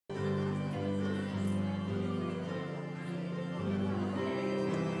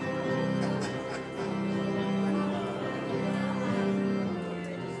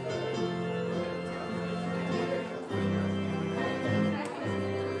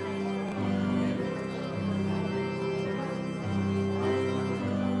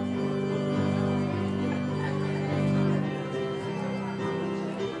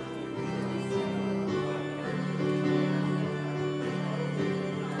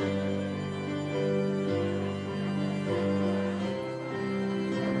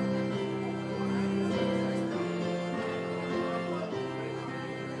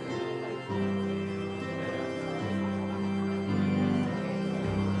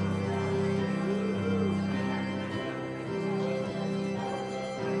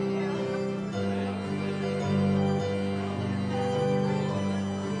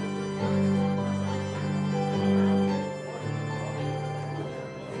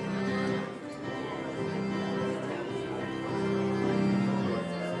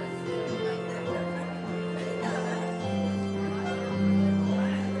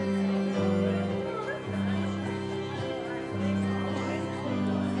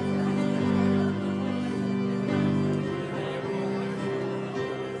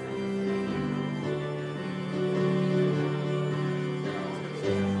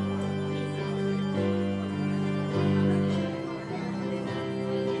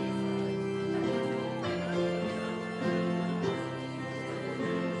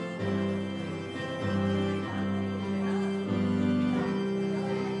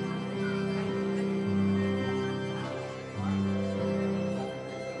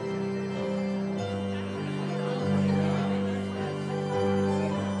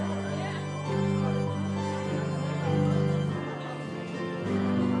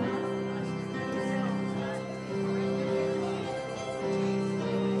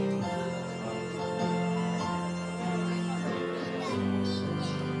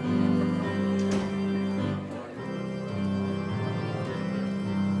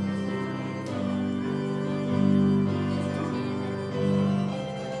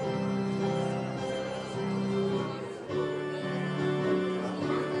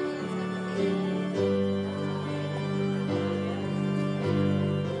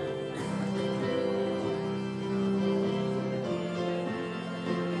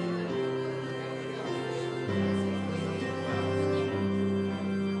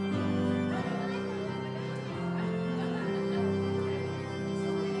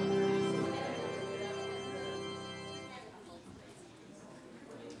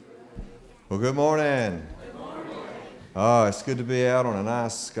Well, good morning. Good morning. Oh, it's good to be out on a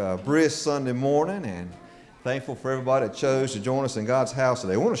nice, brisk Sunday morning, and thankful for everybody that chose to join us in God's house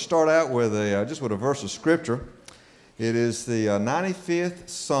today. I want to start out with just with a verse of Scripture. It is the 95th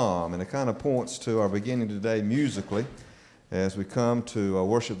Psalm, and it kind of points to our beginning today musically as we come to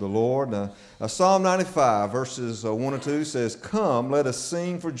worship the Lord. Psalm 95, verses 1 and 2 says, "Come, let us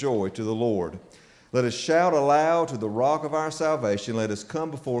sing for joy to the Lord. Let us shout aloud to the rock of our salvation. Let us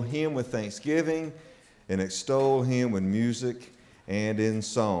come before him with thanksgiving and extol him with music and in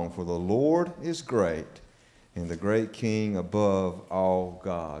song. For the Lord is great and the great King above all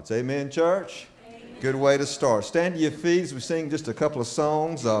gods." Amen, church? Amen. Good way to start. Stand to your feet as we sing just a couple of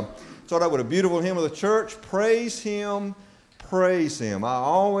songs. Start out with a beautiful hymn of the church. Praise him, praise him. I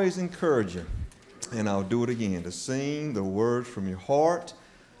always encourage you, and I'll do it again, to sing the words from your heart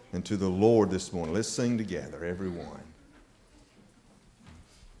and to the Lord this morning. Let's sing together, everyone.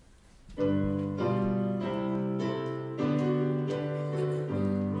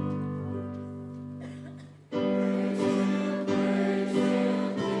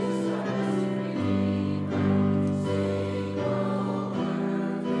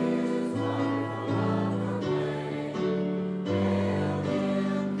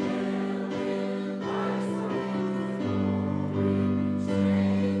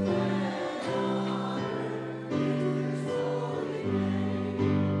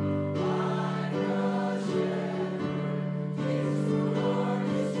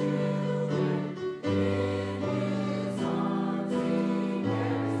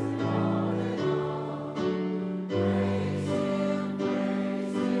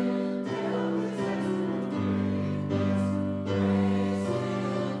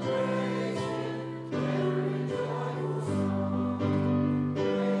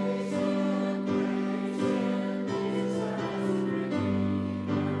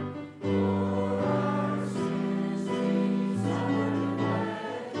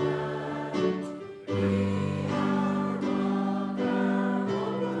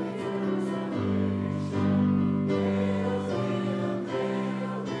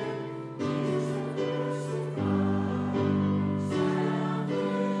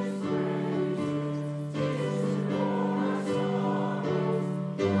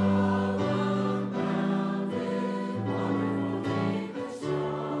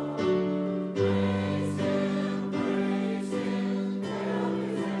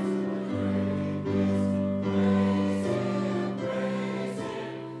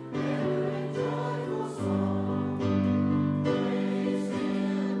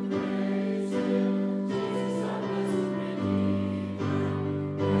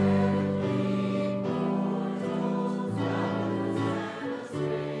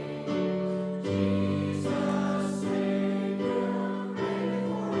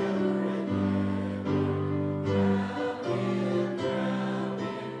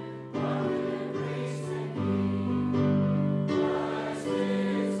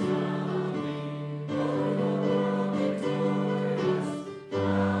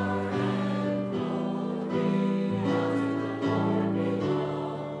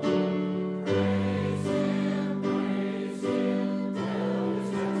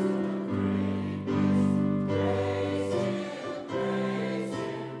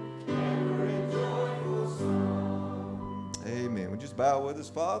 Bow with us,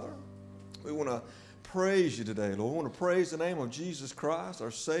 Father. We want to praise you today, Lord. We want to praise the name of Jesus Christ,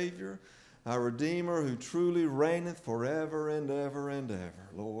 our Savior, our Redeemer, who truly reigneth forever and ever and ever,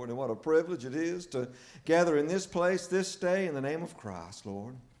 Lord. And what a privilege it is to gather in this place this day in the name of Christ,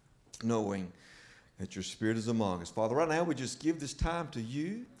 Lord, knowing that your Spirit is among us. Father, right now we just give this time to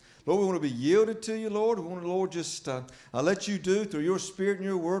you. Lord, we want to be yielded to you, Lord. We want to, Lord, just let you do through your Spirit and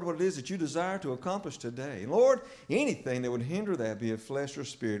your word what it is that you desire to accomplish today. And Lord, anything that would hinder that, be it flesh or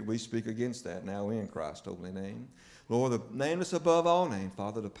spirit, we speak against that now in Christ's holy name. Lord, the name that's above all names,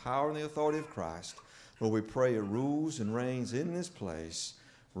 Father, the power and the authority of Christ. Lord, we pray it rules and reigns in this place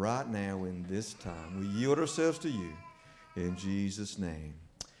right now in this time. We yield ourselves to you in Jesus' name.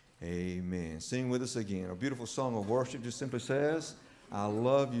 Amen. Sing with us again. A beautiful song of worship just simply says, I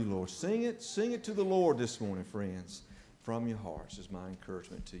love you, Lord. Sing it to the Lord this morning, friends, from your hearts is my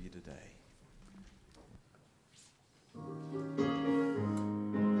encouragement to you today.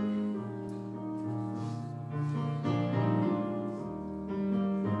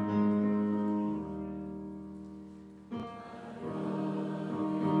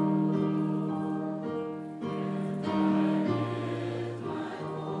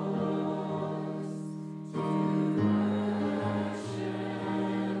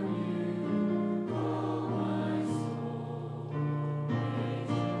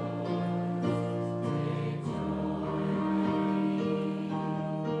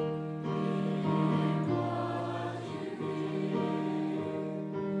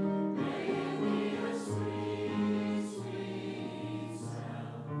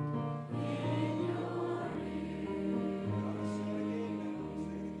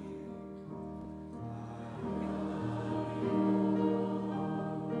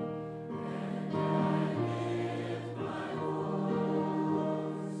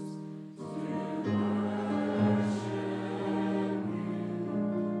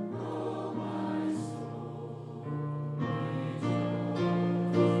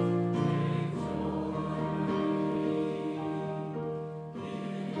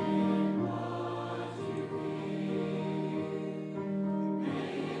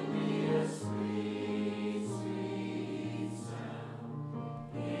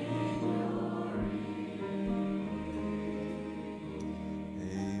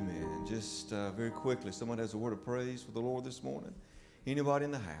 just very quickly, someone has a word of praise for the Lord this morning. Anybody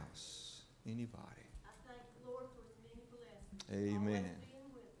in the house? Anybody? I thank the Lord for his many blessings. Amen. Always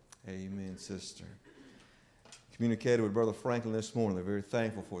being with us. Amen, sister. Communicated with Brother Franklin this morning. They're very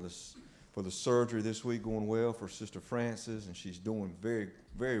thankful for the surgery this week going well for Sister Frances, and she's doing very,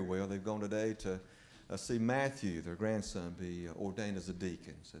 very well. They've gone today to see Matthew, their grandson, be ordained as a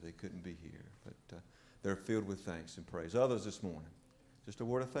deacon, so they couldn't be here. But they're filled with thanks and praise. Others this morning, just a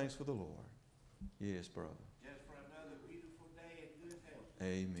word of thanks for the Lord. Yes, brother. Just for another beautiful day and good health.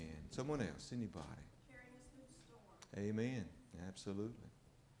 Amen. Someone else, anybody? Carrying us through the storm. Amen. Absolutely.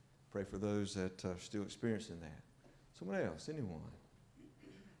 Pray for those that are still experiencing that. Someone else, anyone?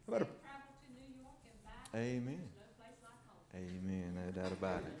 How about Travel to New York and back. Amen. There's no place like home. Amen. No doubt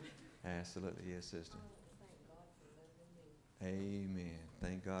about it. Absolutely. Yes, sister. Thank God for loving me. Amen.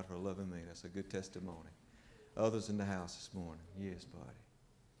 Thank God for loving me. That's a good testimony. Others in the house this morning. Yes, buddy.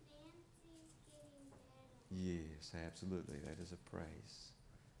 Nancy's getting better. Yes, absolutely. That is a praise.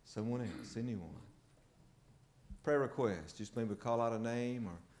 Someone else, anyone? Prayer request. Just maybe call out a name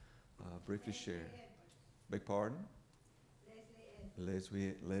or briefly share. Beg pardon?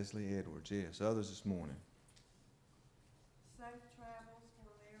 Leslie Edwards. Yes. Others this morning. Safe travels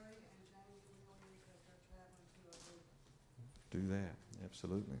for Larry and Jamie Williams as they're traveling to a Do that.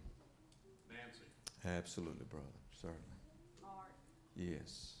 Absolutely. Nancy. Absolutely, brother. Certainly. Art.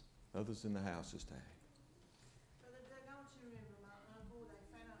 Yes. Others in the house this day. Brother Doug, don't you remember my uncle? They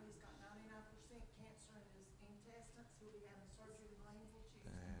found out he's got 99% cancer in his intestines. He'll be having surgery Monday and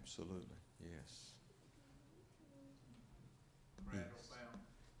Tuesday. Absolutely. Yes. Crandall Yes. found.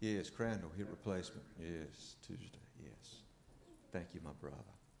 Yes, Crandall, hip replacement. Yes, Tuesday. Yes. Thank you, my brother.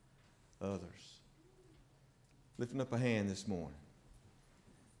 Others. Lifting up a hand this morning.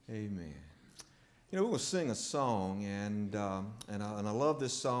 Amen. You know, we're going to sing a song, and I love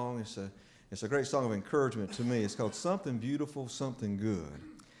this song. It's a great song of encouragement to me. It's called Something Beautiful, Something Good.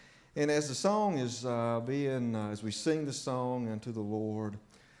 And as the song is as we sing the song unto the Lord,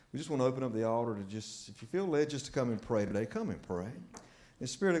 we just want to open up the altar to just, if you feel led just to come and pray today, come and pray. The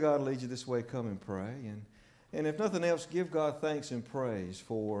Spirit of God leads you this way, come and pray. And if nothing else, give God thanks and praise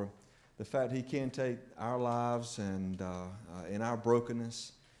for the fact He can take our lives and in our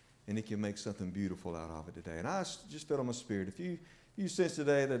brokenness, and He can make something beautiful out of it today. And I just felt on my spirit, if you sense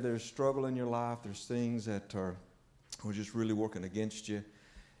today that there's struggle in your life, there's things that are just really working against you,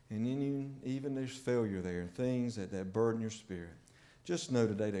 and then even there's failure there, and things that burden your spirit, just know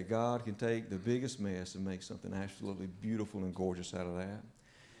today that God can take the biggest mess and make something absolutely beautiful and gorgeous out of that.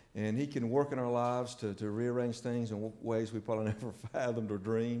 And He can work in our lives to rearrange things in ways we probably never fathomed or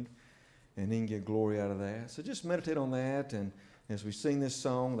dreamed. And He can get glory out of that. So just meditate on that. And as we sing this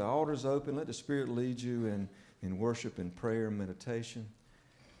song, the altar's open. Let the Spirit lead you in worship and prayer and meditation.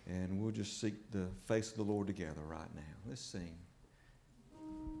 And we'll just seek the face of the Lord together right now. Let's sing.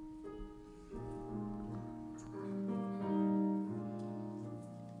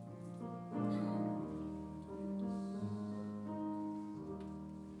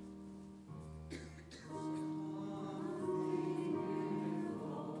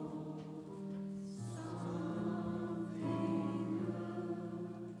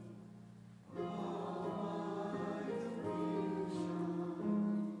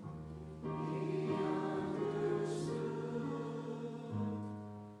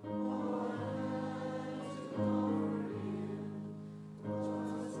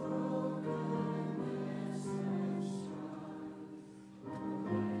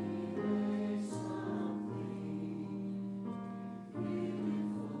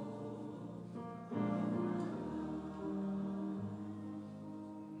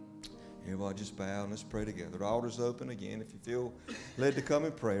 Everybody just bow and let's pray together. The altar's open again if you feel led to come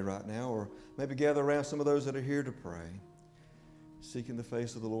and pray right now, or maybe gather around some of those that are here to pray. Seeking the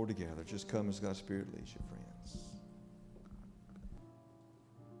face of the Lord together. Just come as God's Spirit leads you, friends.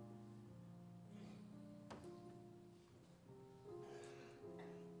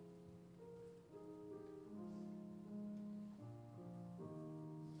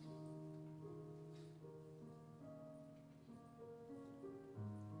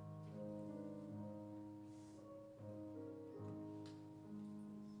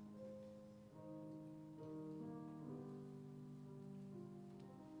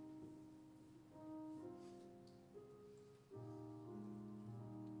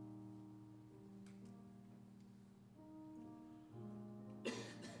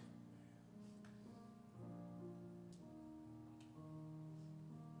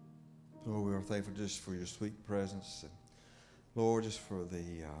 Lord, we are thankful just for your sweet presence. And Lord, just for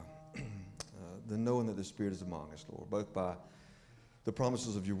the knowing that the Spirit is among us, Lord, both by the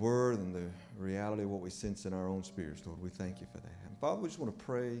promises of your word and the reality of what we sense in our own spirits, Lord. We thank you for that. And Father, we just want to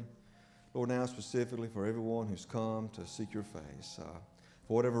pray, Lord, now specifically for everyone who's come to seek your face.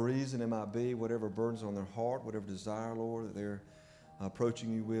 For whatever reason it might be, whatever burdens on their heart, whatever desire, Lord, that they're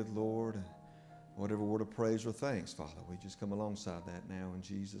approaching you with, Lord, whatever word of praise or thanks, Father, we just come alongside that now in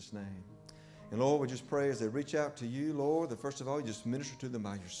Jesus' name. And Lord, we just pray as they reach out to you, Lord, that first of all, you just minister to them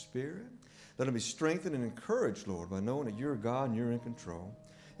by your Spirit. Let them be strengthened and encouraged, Lord, by knowing that you're God and you're in control.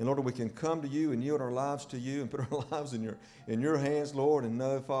 And Lord, we can come to you and yield our lives to you and put our lives in your hands, Lord, and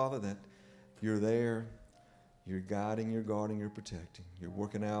know, Father, that you're there. You're guiding, you're guarding, you're protecting. You're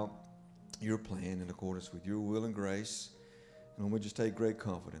working out your plan in accordance with your will and grace. And we just take great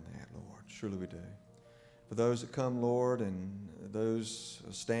comfort in that, Lord. Surely we do. For those that come, Lord, and those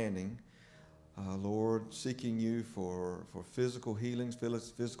standing, Lord, seeking you for physical healings,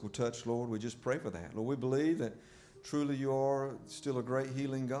 physical touch, Lord, we just pray for that. Lord, we believe that truly you are still a great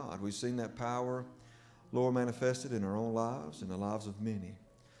healing God. We've seen that power, Lord, manifested in our own lives and the lives of many.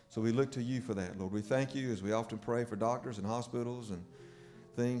 So we look to you for that, Lord. We thank you as we often pray for doctors and hospitals and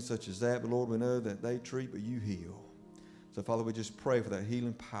things such as that. But, Lord, we know that they treat, but you heal. So, Father, we just pray for that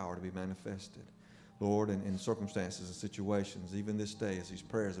healing power to be manifested, Lord, in circumstances and situations, even this day as these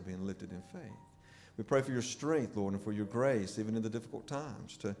prayers are being lifted in faith. We pray for your strength, Lord, and for your grace, even in the difficult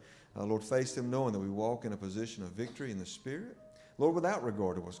times, to, Lord, face them knowing that we walk in a position of victory in the Spirit, Lord, without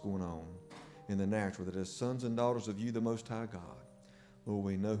regard to what's going on in the natural, that as sons and daughters of you, the Most High God, Lord,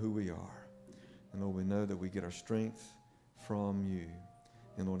 we know who we are. And Lord, we know that we get our strength from you.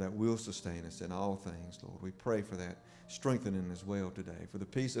 And Lord, that will sustain us in all things, Lord. We pray for that strengthening as well today. For the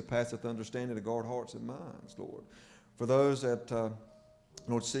peace that passeth understanding to guard hearts and minds, Lord. For those that,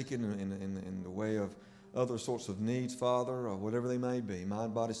 Lord, seeking in the way of other sorts of needs, Father, or whatever they may be,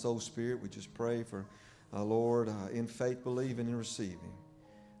 mind, body, soul, spirit, we just pray for, Lord, in faith, believing and receiving.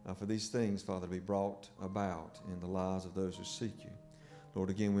 For these things, Father, to be brought about in the lives of those who seek you. Lord,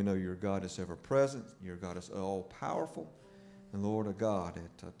 again, we know you're a God that's ever present. You're a God that's all powerful. And Lord, a God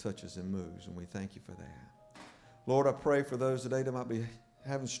that touches and moves. And we thank you for that. Lord, I pray for those today that might be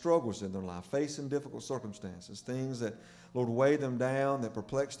having struggles in their life, facing difficult circumstances, things that, Lord, weigh them down, that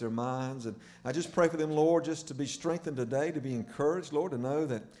perplex their minds. And I just pray for them, Lord, just to be strengthened today, to be encouraged, Lord, to know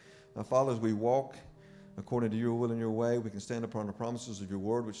that, Father, as we walk according to your will and your way, we can stand upon the promises of your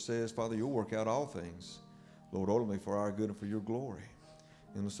word, which says, Father, you'll work out all things, Lord, ultimately for our good and for your glory.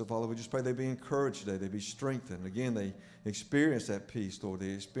 And so, Father, we just pray they be encouraged today. They be strengthened. Again, they experience that peace, Lord.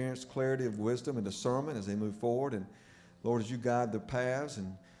 They experience clarity of wisdom and discernment as they move forward. And, Lord, as you guide their paths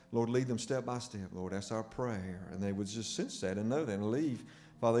and, Lord, lead them step by step, Lord. That's our prayer. And they would just sense that and know that and leave,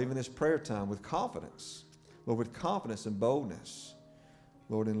 Father, even this prayer time with confidence. Lord, with confidence and boldness.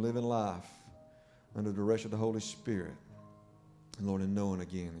 Lord, in living life under the direction of the Holy Spirit. And, Lord, in knowing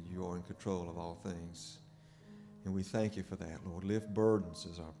again that you are in control of all things. And we thank you for that, Lord. Lift burdens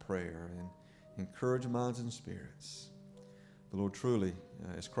is our prayer and encourage minds and spirits. But Lord, truly,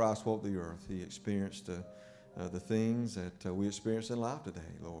 as Christ walked the earth, he experienced the things that we experience in life today,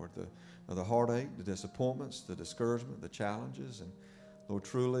 Lord. The heartache, the disappointments, the discouragement, the challenges. And Lord,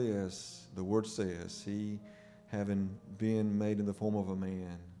 truly, as the word says, he, having been made in the form of a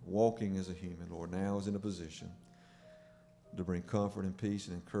man, walking as a human, Lord, now is in a position to bring comfort and peace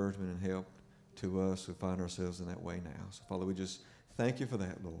and encouragement and help to us who find ourselves in that way now. So, Father, we just thank you for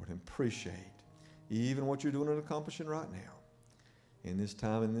that, Lord, and appreciate even what you're doing and accomplishing right now in this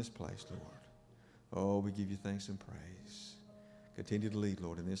time and in this place, Lord. Oh, we give you thanks and praise. Continue to lead,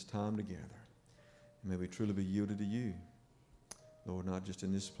 Lord, in this time together. And may we truly be yielded to you, Lord, not just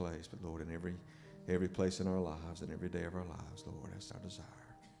in this place, but, Lord, in every place in our lives and every day of our lives, Lord. That's our desire.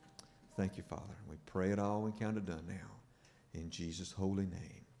 Thank you, Father. We pray it all and count it done now. In Jesus' holy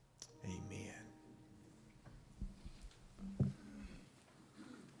name, amen.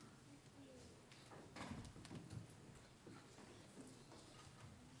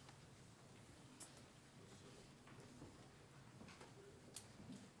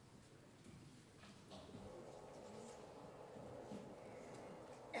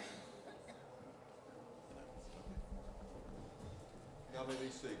 Now may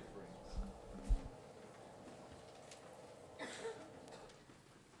be seated, friends.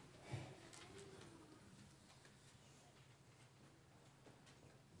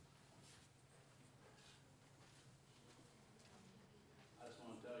 I just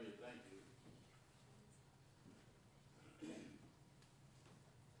want to tell you thank you.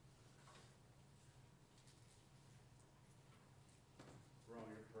 For all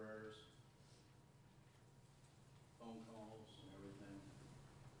your prayers, phone calls, and everything.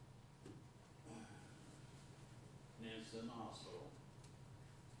 Nancy's in the hospital.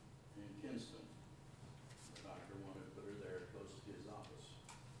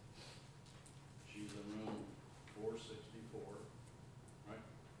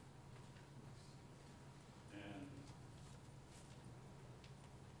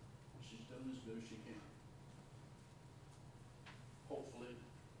 doing as good as she can. Hopefully,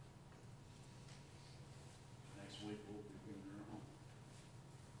 next week we'll be bringing her home.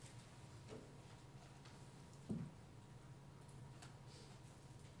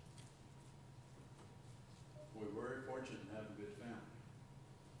 We're very fortunate to have a good family.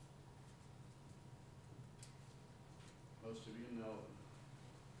 Most of you know them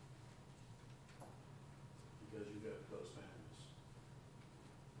because you've got close families.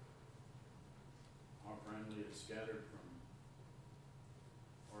 Our family is scattered from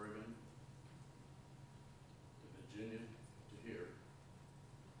Oregon to Virginia to here.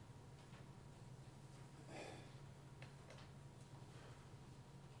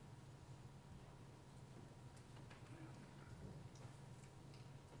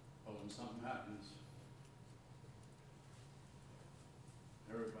 Well, when something happens,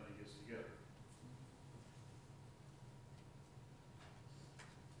 everybody gets together.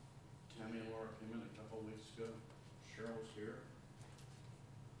 Tammy and Laura came in a couple of weeks ago. Cheryl's here.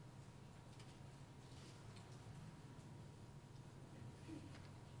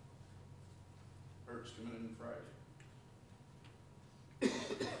 Bert's coming in Friday.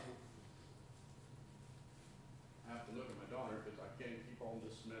 I have to look at my daughter because I can't keep all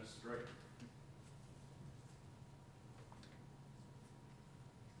this mess straight.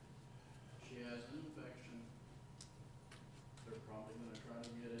 She has an infection. They're probably going to try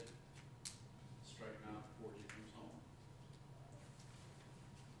to get it straightened out before she comes home.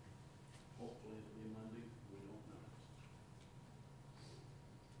 Hopefully it'll be Monday. We don't know.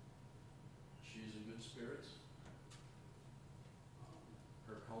 She's in good spirits.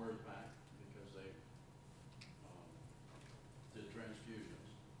 Her color is back because they did transfusions.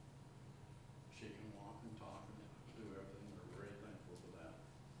 She can walk and talk and do everything. We're very thankful for that.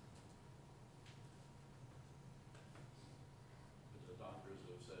 But the doctors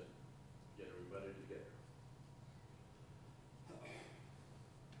have said, get everybody together.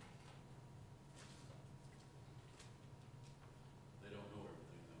 They don't know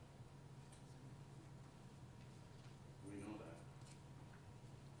everything though. We know that.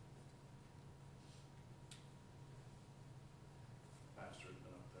 Pastor's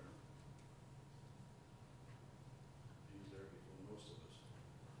been up there. He's there before most of us.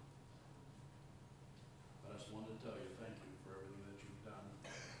 I just wanted to tell you thank you for everything that you've done. And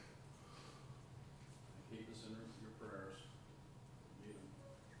keep us in your prayers. Need 'em.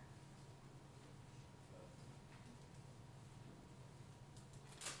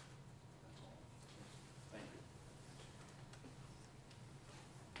 That's all. Thank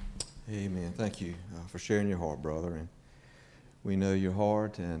you. Amen. Thank you for sharing your heart, brother. And we know your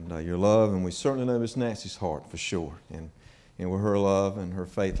heart and your love, and we certainly know Miss Nancy's heart for sure. And where her love and her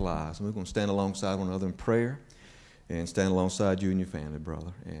faith lies. And we're going to stand alongside one another in prayer and stand alongside you and your family,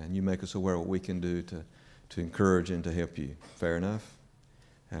 brother. And you make us aware of what we can do to encourage and to help you. Fair enough?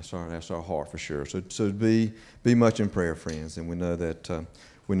 That's our heart for sure. So be much in prayer, friends, and we know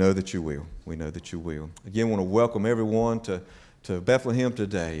that you will. We know that you will. Again, I want to welcome everyone to Bethlehem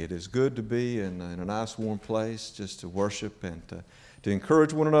today. It is good to be in a nice warm place just to worship and to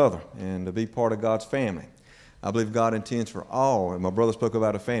encourage one another and to be part of God's family. I believe God intends for all, and my brother spoke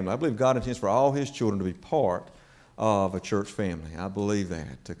about a family, I believe God intends for all His children to be part of a church family. I believe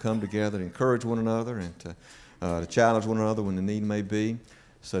that, to come together, to encourage one another, and to challenge one another when the need may be.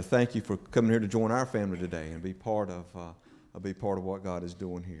 So thank you for coming here to join our family today and be part of what God is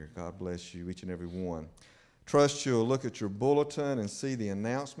doing here. God bless you, each and every one. Trust you'll look at your bulletin and see the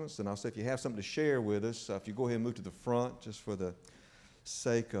announcements. And also, if you have something to share with us, if you go ahead and move to the front, just for the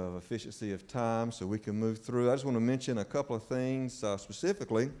sake of efficiency of time, so we can move through. I just want to mention a couple of things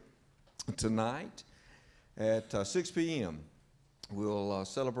specifically. Tonight at 6 p.m., we'll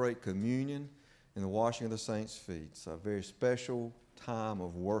celebrate communion and the washing of the saints' feet. It's a very special time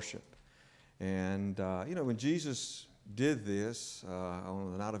of worship. And, when Jesus did this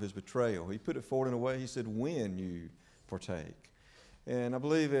on the night of his betrayal, he put it forward in a way, he said, when you partake. And I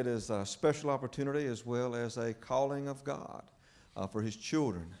believe it is a special opportunity as well as a calling of God for his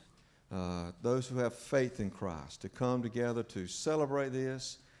children, those who have faith in Christ, to come together to celebrate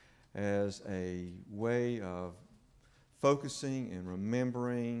this as a way of focusing and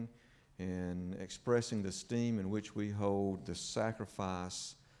remembering and expressing the esteem in which we hold the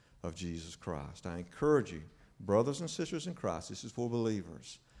sacrifice of Jesus Christ. I encourage you, brothers and sisters in Christ, this is for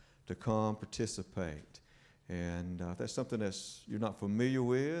believers, to come participate. And if that's something you're not familiar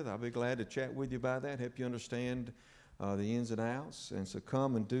with, I'll be glad to chat with you about that, help you understand the ins and outs. And so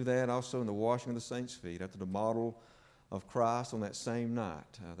come and do that also in the washing of the saints' feet after the model of Christ on that same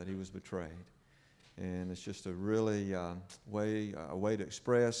night that he was betrayed. And it's just a really way to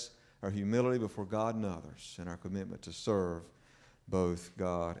express our humility before God and others, and our commitment to serve both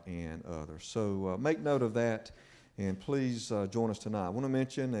God and others. So make note of that, and please join us tonight. I want to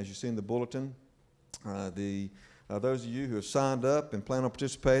mention, as you see in the bulletin, those of you who have signed up and plan on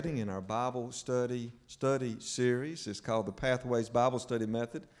participating in our Bible study series. It's called the Pathways Bible Study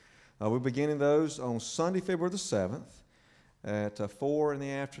Method. We're beginning those on Sunday, February the 7th at 4 in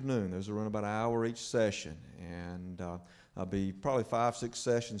the afternoon. Those will run about an hour each session, and I'll be probably 5-6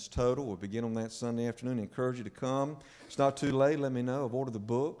 sessions total. We'll begin on that Sunday afternoon. I encourage you to come. It's not too late. Let me know. I've ordered the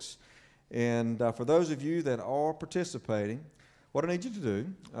books. And for those of you that are participating, what I need you to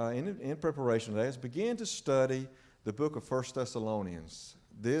do in preparation of that is begin to study the book of 1 Thessalonians.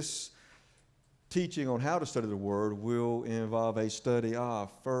 This teaching on how to study the Word will involve a study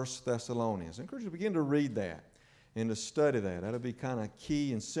of 1 Thessalonians. I encourage you to begin to read that and to study that. That'll be kind of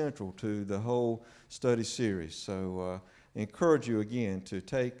key and central to the whole study series. So I encourage you again to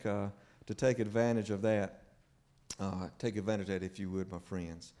take advantage of that. Take advantage of that if you would, my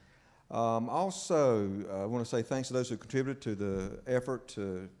friends. Also, I want to say thanks to those who contributed to the effort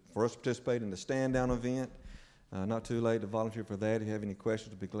for us to participate in the Stand Down event. Not too late to volunteer for that. If you have any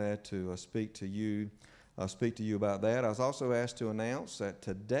questions, I'd be glad to speak to you about that. I was also asked to announce that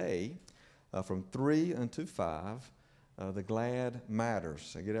today, from 3 until 5, the Glad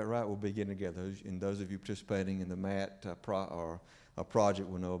Matters. I get that right? We'll be getting together. And those of you participating in the MAT project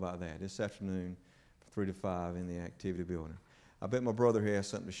will know about that. This afternoon, from 3 to 5 in the activity building. I bet my brother here has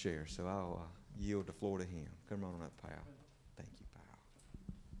something to share, so I'll yield the floor to him. Come on up, pal. Thank you,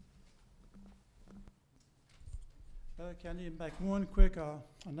 pal. Okay, I need to make one quick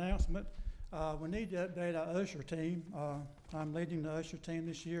announcement. We need to update our usher team. I'm leading the usher team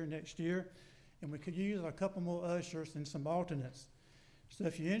this year, next year, and we could use a couple more ushers and some alternates. So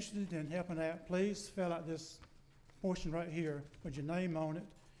if you're interested in helping out, please fill out this portion right here with your name on it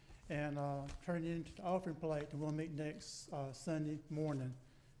and turn it into the offering plate, and we'll meet next Sunday morning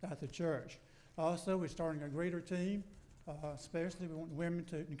at the church. Also, we're starting a greeter team. Especially, we want women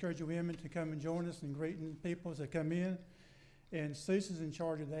to encourage the women to come and join us in greeting people as they come in. And Susan's in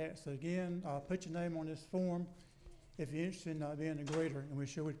charge of that. So again, put your name on this form if you're interested in being a greeter, and we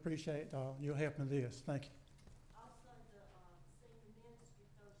sure would appreciate your help in this. Thank you. Also, the senior ministry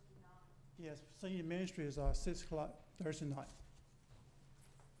Thursday night. Yes, senior ministry is 6 o'clock Thursday night.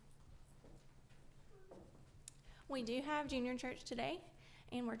 We do have junior church today,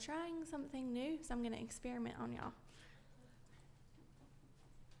 and we're trying something new, so I'm going to experiment on y'all.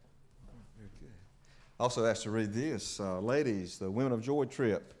 Very good. Also asked to read this. Ladies, the Women of Joy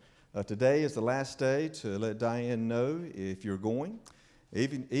trip. Today is the last day to let Diane know if you're going.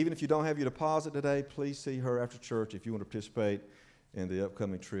 Even if you don't have your deposit today, please see her after church if you want to participate in the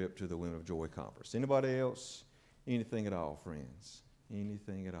upcoming trip to the Women of Joy conference. Anybody else? Anything at all, friends?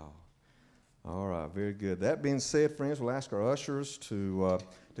 Anything at all? All right, very good. That being said, friends, we'll ask our ushers to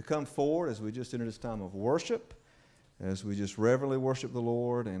come forward as we just enter this time of worship, as we just reverently worship the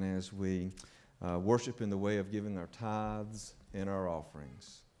Lord, and as we worship in the way of giving our tithes and our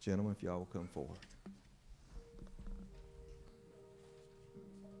offerings. Gentlemen, if y'all will come forward.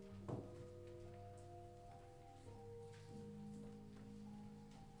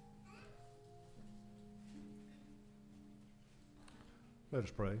 Let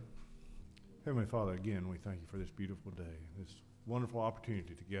us pray. Heavenly Father, again, we thank you for this beautiful day, this wonderful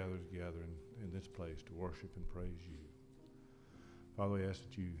opportunity to gather together in this place to worship and praise you. Father, we ask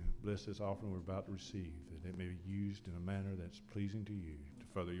that you bless this offering we're about to receive, that it may be used in a manner that's pleasing to you to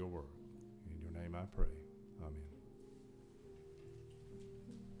further your work. In your name I pray. Amen.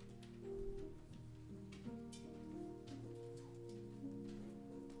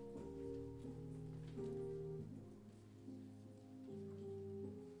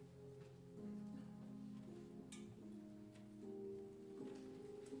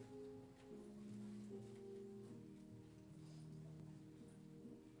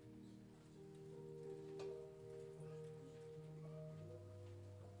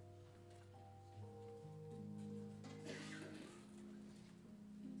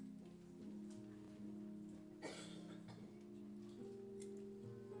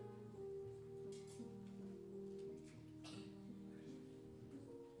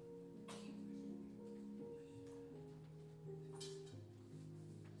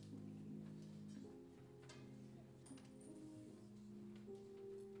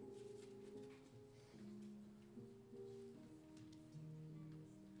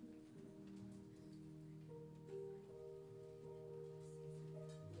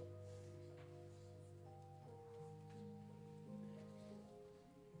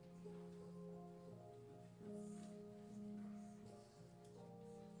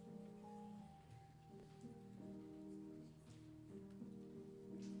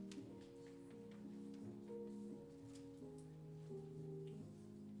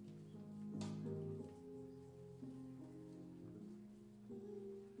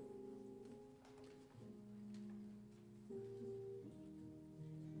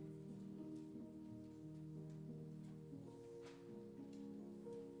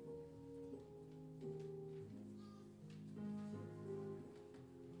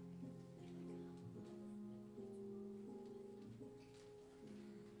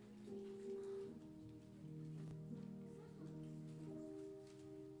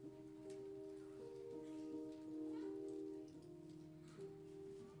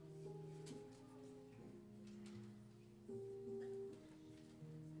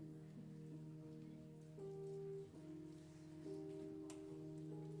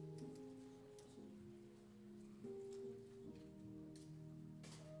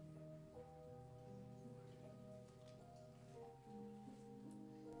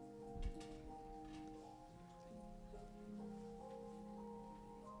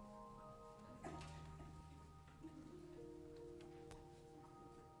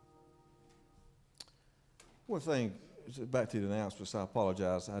 One thing, back to the announcements, I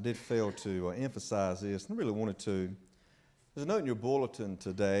apologize. I did fail to emphasize this, and I really wanted to. There's a note in your bulletin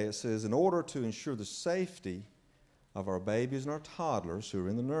today. It says, in order to ensure the safety of our babies and our toddlers who are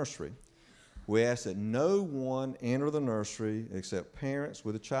in the nursery, we ask that no one enter the nursery except parents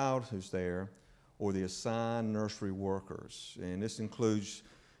with a child who's there or the assigned nursery workers. And this includes,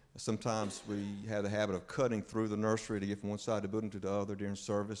 sometimes we have the habit of cutting through the nursery to get from one side of the building to the other during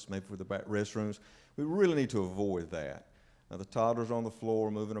service, maybe for the back restrooms. We really need to avoid that. The toddlers are on the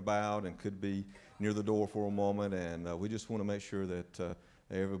floor moving about and could be near the door for a moment, and we just want to make sure that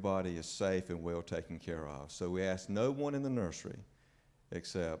everybody is safe and well taken care of. So we ask no one in the nursery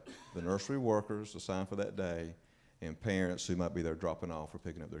except the nursery workers assigned for that day and parents who might be there dropping off or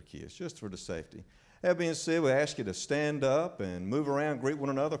picking up their kids, just for the safety. That being said, we ask you to stand up and move around, greet one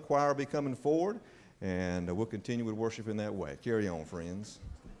another. Choir will be coming forward, and we'll continue with worship in that way. Carry on, friends.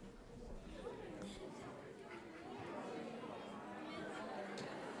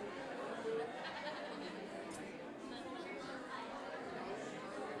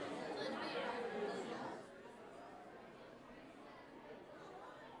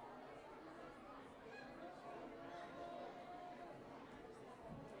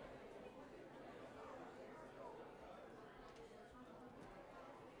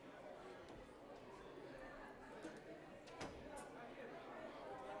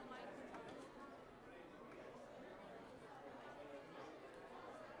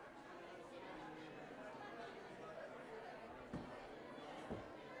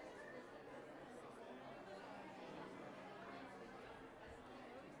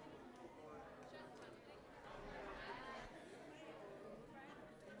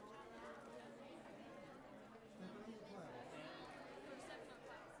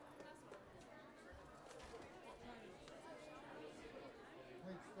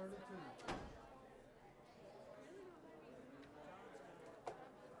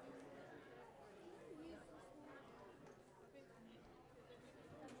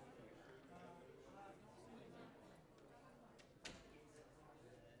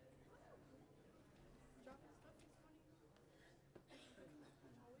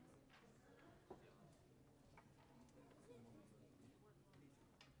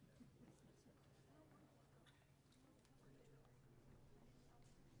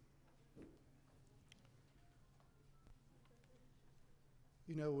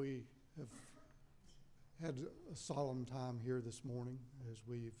 You know, we have had a solemn time here this morning as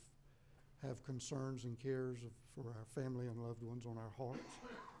we have concerns and cares for our family and loved ones on our hearts.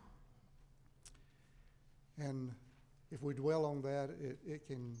 And if we dwell on that, it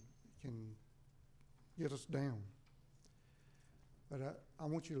can get us down. But I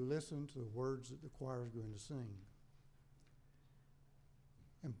want you to listen to the words that the choir is going to sing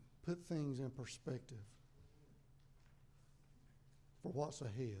and put things in perspective for what's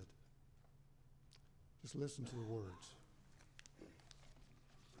ahead. Just listen to the words.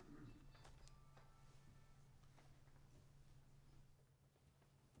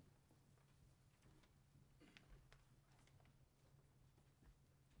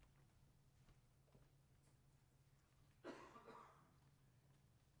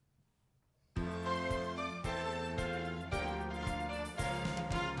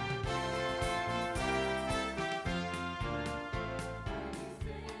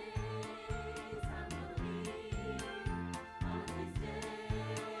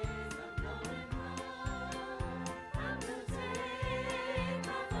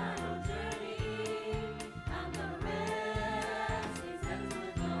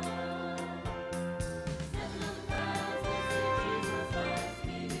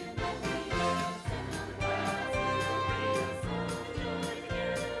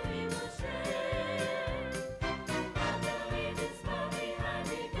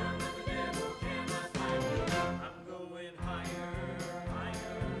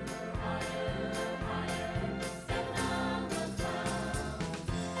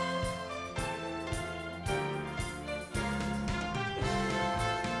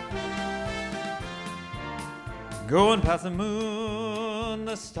 Going past the moon,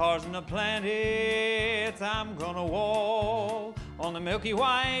 the stars and the planets, I'm gonna walk on the Milky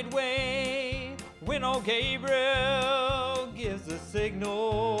White Way. When old Gabriel gives the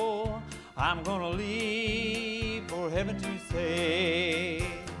signal, I'm gonna leave for heaven to say.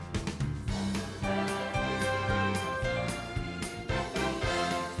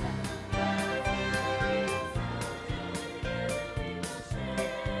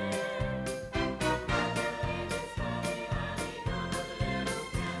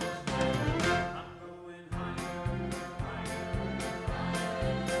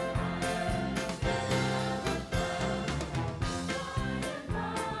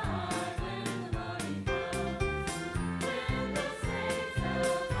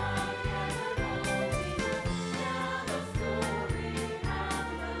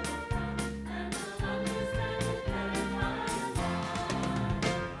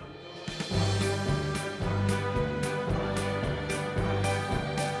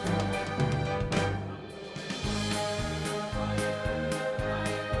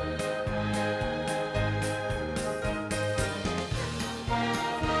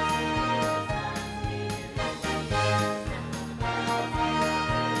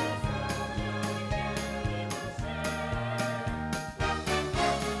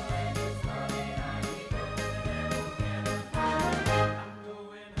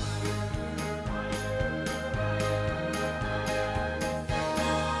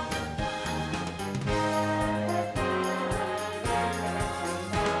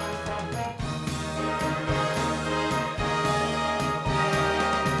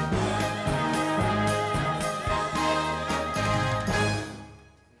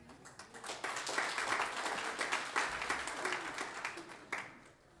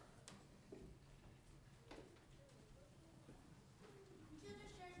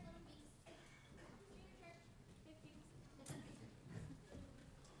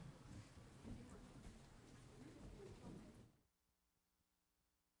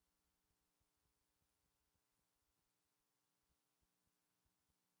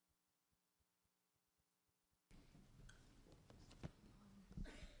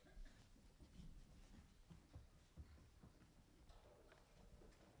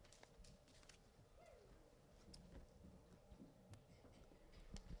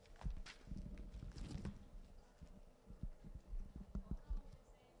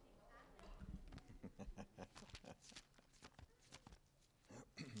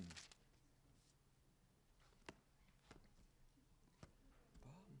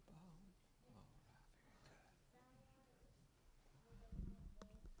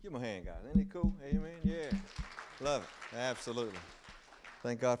 Give them a hand, guys. Isn't it cool? Amen? Yeah. Love it. Absolutely.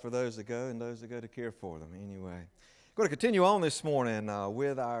 Thank God for those that go and those that go to care for them. Anyway, I'm going to continue on this morning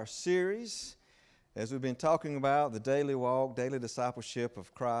with our series as we've been talking about the daily walk, daily discipleship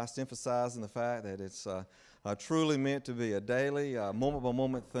of Christ, emphasizing the fact that it's truly meant to be a daily,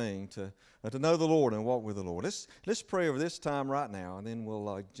 moment-by-moment thing to know the Lord and walk with the Lord. Let's pray over this time right now, and then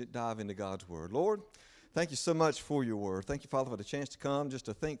we'll dive into God's Word. Lord, thank you so much for your Word. Thank you, Father, for the chance to come just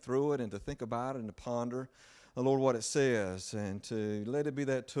to think through it and to think about it and to ponder, Lord, what it says, and to let it be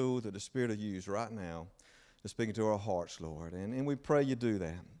that tool that the Spirit will use right now to speak into our hearts, Lord. And we pray you do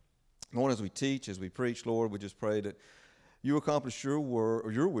that. Lord, as we teach, as we preach, Lord, we just pray that you accomplish your word,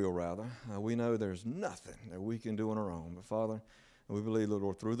 or your will, rather. We know there's nothing that we can do on our own. But, Father, we believe,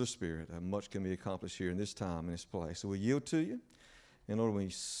 Lord, through the Spirit, much can be accomplished here in this time, in this place. So we yield to you. And, Lord, we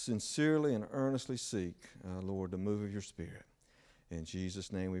sincerely and earnestly seek, Lord, the move of your Spirit. In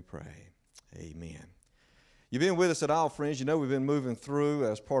Jesus' name we pray. Amen. You've been with us at all, friends. You know we've been moving through,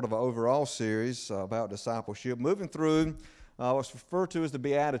 as part of our overall series about discipleship, moving through what's referred to as the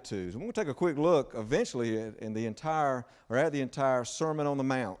Beatitudes. We're going to take a quick look eventually at the entire Sermon on the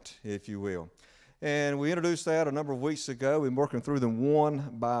Mount, if you will. And we introduced that a number of weeks ago. We've been working through them one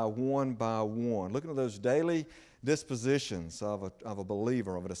by one, looking at those daily dispositions of a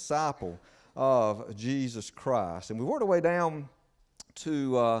believer, of a disciple of Jesus Christ. And we worked our way down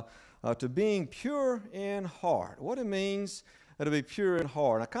to being pure in heart, what it means to be pure in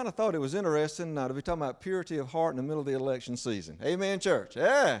heart. And I kind of thought it was interesting to be talking about purity of heart in the middle of the election season. Amen, church.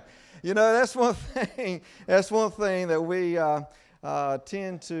 Yeah. You know, that's one thing that we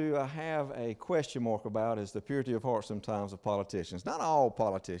tend to have a question mark about, is the purity of heart sometimes of politicians. Not all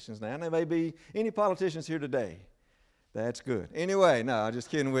politicians now. There may be any politicians here today. That's good. Anyway, no, I'm just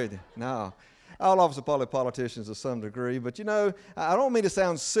kidding with you. No. All of us are probably politicians to some degree, but you know, I don't mean to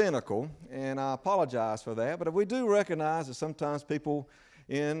sound cynical, and I apologize for that, but we do recognize that sometimes people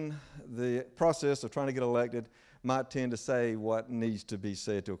in the process of trying to get elected might tend to say what needs to be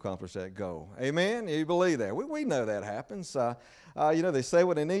said to accomplish that goal. Amen? You believe that? We know that happens. You know, they say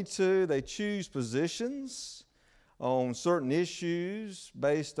what they need to. They choose positions on certain issues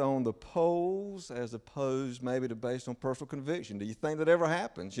based on the polls as opposed maybe to based on personal conviction. Do you think that ever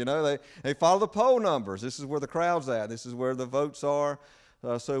happens? You know, they follow the poll numbers. This is where the crowd's at. This is where the votes are.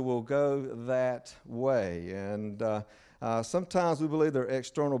 So we'll go that way. And sometimes we believe their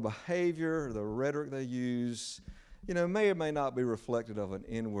external behavior, the rhetoric they use, you know, may or may not be reflective of an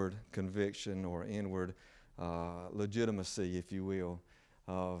inward conviction or inward legitimacy, if you will,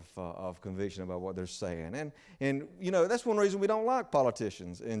 of conviction about what they're saying. And you know, that's one reason we don't like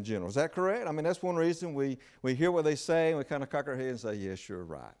politicians in general. Is that correct? I mean, that's one reason we hear what they say and we kind of cock our head and say, yeah, sure,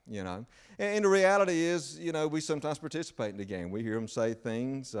 right, you know. And the reality is, you know, we sometimes participate in the game. We hear them say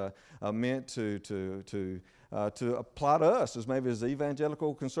things meant to apply to us as maybe as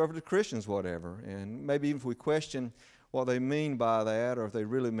evangelical conservative Christians, whatever. And maybe even if we question what they mean by that, or if they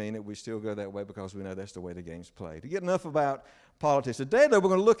really mean it, we still go that way because we know that's the way the game's played. To get enough about politics. Today, though, we're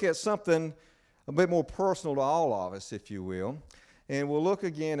going to look at something a bit more personal to all of us, if you will. And we'll look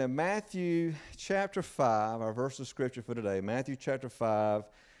again at Matthew chapter 5, our verse of Scripture for today. Matthew chapter 5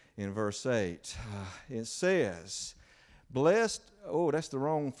 in verse 8. It says, blessed, oh, that's the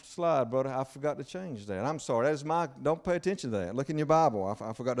wrong slide, brother. I forgot to change that. I'm sorry. That is don't pay attention to that. Look in your Bible.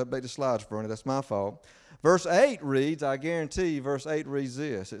 I forgot to update the slides for you. That's my fault. Verse 8 reads, I guarantee you, verse 8 reads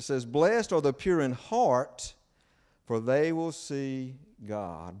this. It says, blessed are the pure in heart, for they will see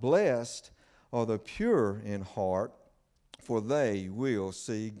God. Blessed are the pure in heart, for they will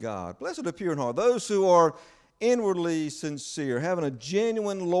see God. Blessed are the pure in heart, those who are inwardly sincere, having a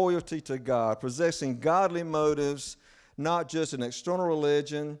genuine loyalty to God, possessing godly motives, not just an external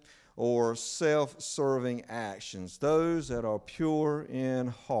religion or self-serving actions. Those that are pure in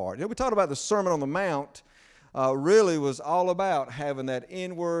heart. You know, we talked about the Sermon on the Mount really was all about having that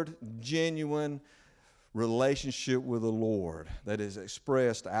inward, genuine relationship with the Lord that is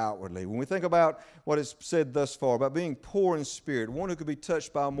expressed outwardly. When we think about what is said thus far, about being poor in spirit, one who could be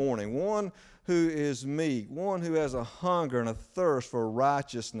touched by mourning, one who is meek, one who has a hunger and a thirst for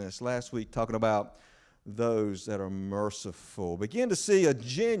righteousness. Last week talking about those that are merciful. Begin to see a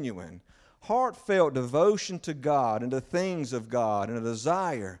genuine, heartfelt devotion to God and the things of God, and a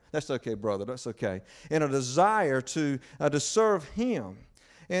desire, that's okay, brother, that's okay, and a desire to serve Him.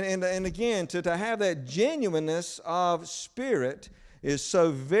 And again, to have that genuineness of spirit is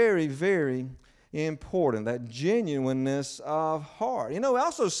so very, very important. That genuineness of heart. You know, we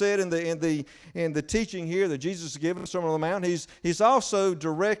also said in the teaching here that Jesus has given the Sermon on the Mount, he's also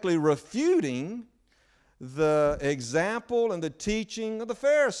directly refuting the example and the teaching of the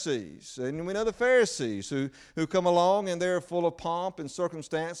Pharisees. And we know the Pharisees who come along and they're full of pomp and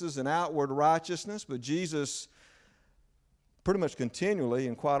circumstances and outward righteousness, but Jesus pretty much continually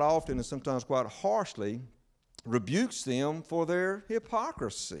and quite often and sometimes quite harshly rebukes them for their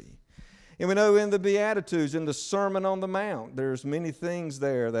hypocrisy. And we know in the Beatitudes, in the Sermon on the Mount, there's many things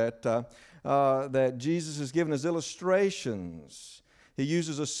there that Jesus has given as illustrations. He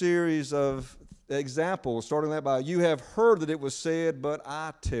uses a series of examples, starting that by, you have heard that it was said, but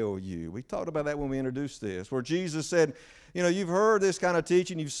I tell you. We talked about that when we introduced this, where Jesus said, you've heard this kind of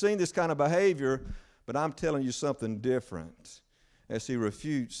teaching, you've seen this kind of behavior, but I'm telling you something different, as he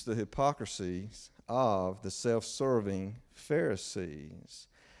refutes the hypocrisies of the self-serving Pharisees.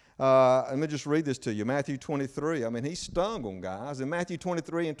 Let me just read this to you. Matthew 23. He stung them, guys. In Matthew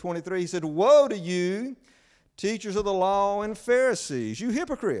 23 and 23, he said, woe to you, teachers of the law and Pharisees, you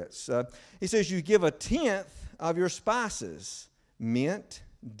hypocrites. He says, you give 1/10 of your spices, mint,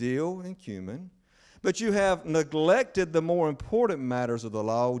 dill, and cumin, but you have neglected the more important matters of the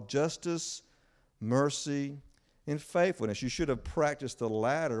law, justice, mercy, and faithfulness. You should have practiced the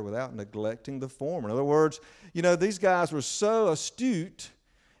latter without neglecting the former. In other words, these guys were so astute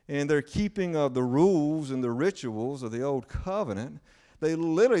in their keeping of the rules and the rituals of the old covenant. They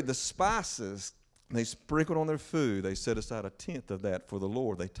literally, the spices, they sprinkled on their food. They set aside 1/10 of that for the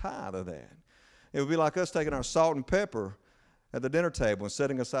Lord. They tithe of that. It would be like us taking our salt and pepper at the dinner table and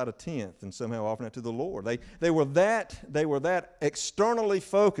setting aside 1/10 and somehow offering it to the Lord. They were that externally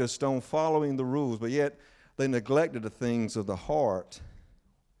focused on following the rules, but yet they neglected the things of the heart.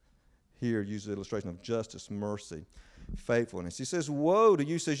 Here, use the illustration of justice, mercy, faithfulness. He says, woe to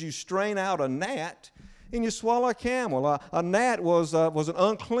you, says you strain out a gnat and you swallow a camel. A gnat was an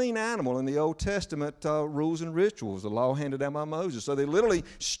unclean animal in the Old Testament rules and rituals, the law handed down by Moses. So they literally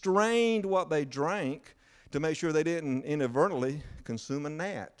strained what they drank to make sure they didn't inadvertently consume a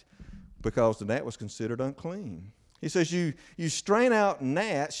gnat, because the gnat was considered unclean. He says you strain out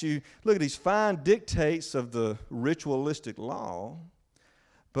gnats, you look at these fine dictates of the ritualistic law,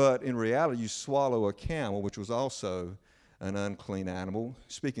 but in reality you swallow a camel, which was also an unclean animal,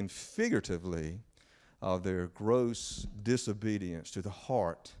 speaking figuratively of their gross disobedience to the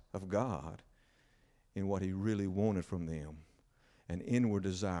heart of God in what he really wanted from them, an inward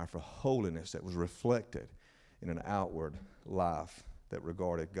desire for holiness that was reflected in an outward life that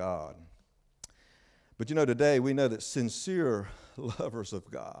regarded God. But today we know that sincere lovers of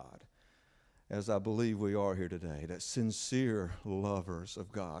God, as I believe we are here today, that sincere lovers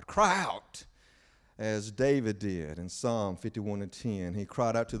of God cry out, as David did in Psalm 51:10. He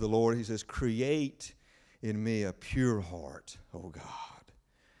cried out to the Lord. He says, create in me a pure heart, O God,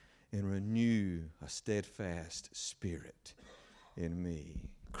 and renew a steadfast spirit in me.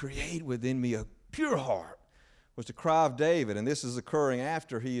 Create within me a pure heart was the cry of David, and this is occurring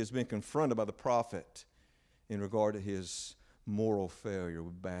after he has been confronted by the prophet in regard to his moral failure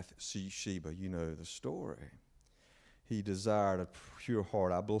with Bathsheba. You know the story. He desired a pure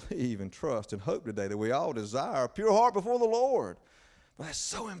heart. I believe and trust and hope today that we all desire a pure heart before the Lord. But that's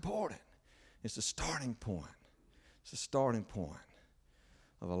so important. It's the starting point. It's the starting point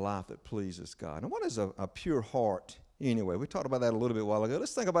of a life that pleases God. And what is a pure heart anyway? We talked about that a little bit a while ago.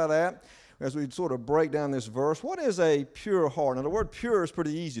 Let's think about that as we sort of break down this verse. What is a pure heart? Now, the word pure is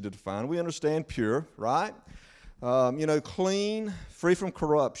pretty easy to define. We understand pure, right? Clean, free from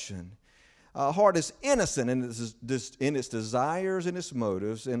corruption. Heart is innocent in its desires and its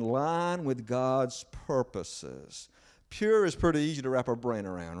motives, in line with God's purposes. Pure is pretty easy to wrap our brain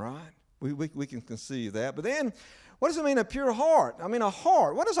around, right? We can conceive that. But then, what does it mean, a pure heart? A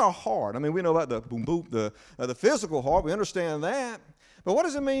heart. What is our heart? We know about the boom boom, the physical heart. We understand that. But what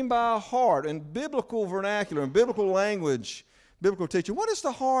does it mean by a heart? In biblical vernacular, in biblical language, biblical teaching, what is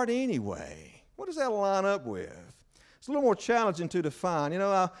the heart anyway? What does that line up with? It's a little more challenging to define.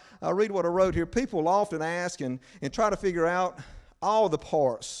 I read what I wrote here. People often ask and try to figure out all the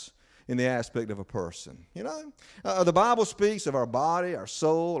parts in the aspect of a person. The Bible speaks of our body, our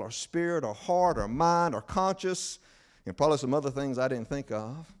soul, our spirit, our heart, our mind, our conscience, and probably some other things I didn't think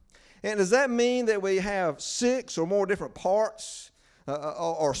of. And does that mean that we have 6 or more different parts?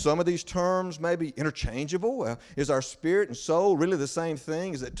 Or some of these terms may be interchangeable? Is our spirit and soul really the same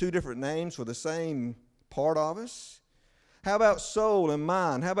thing? Is it 2 different names for the same part of us? How about soul and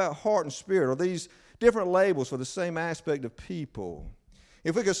mind? How about heart and spirit? Are these different labels for the same aspect of people?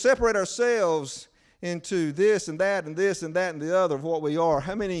 If we could separate ourselves into this and that and this and that and the other of what we are,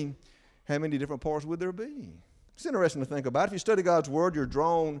 how many different parts would there be? It's interesting to think about. If you study God's Word, you're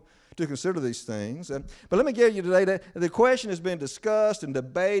drawn to consider these things. But let me give you today that the question has been discussed and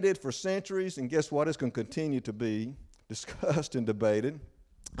debated for centuries, and guess what? It's going to continue to be discussed and debated,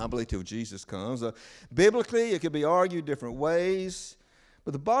 I believe, till Jesus comes. Biblically, it could be argued different ways,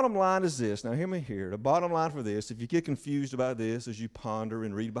 but the bottom line is this. Now, hear me here. The bottom line for this, if you get confused about this as you ponder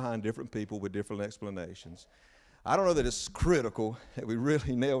and read behind different people with different explanations, I don't know that it's critical that we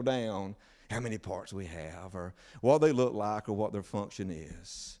really nail down how many parts we have or what they look like or what their function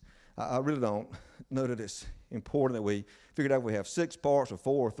is. I really don't know that it's important that we figure out if we have 6 parts or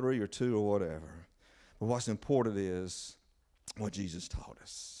 4 or 3 or 2 or whatever. But what's important is what Jesus taught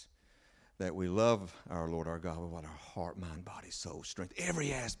us, that we love our Lord our God with our heart, mind, body, soul, strength,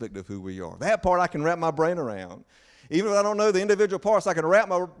 every aspect of who we are. That part I can wrap my brain around. Even if I don't know the individual parts, I can wrap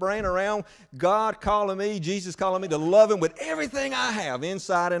my brain around God calling me, Jesus calling me to love Him with everything I have,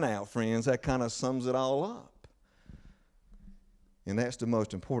 inside and out, friends. That kind of sums it all up. And that's the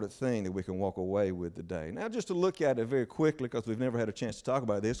most important thing that we can walk away with today. Now, just to look at it very quickly, because we've never had a chance to talk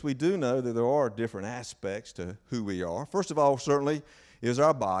about this, we do know that there are different aspects to who we are. First of all, certainly, is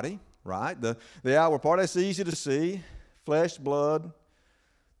our body, right? The outward part, that's easy to see. Flesh, blood,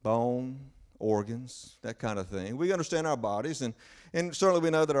 bone, organs, that kind of thing. We understand our bodies, and certainly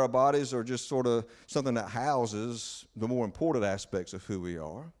we know that our bodies are just sort of something that houses the more important aspects of who we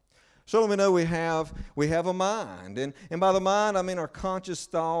are. Certainly we know we have a mind, and by the mind I mean our conscious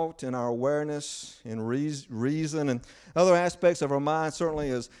thought and our awareness and reason, and other aspects of our mind certainly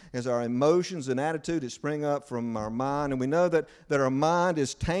is our emotions and attitude that spring up from our mind. And we know that our mind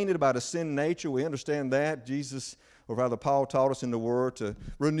is tainted by the sin nature. We understand that. Jesus, or rather Paul, taught us in the Word to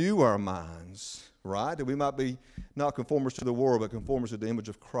renew our minds, right? That we might be not conformers to the world, but conformers to the image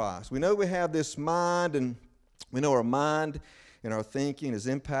of Christ. We know we have this mind, and we know our mind and our thinking is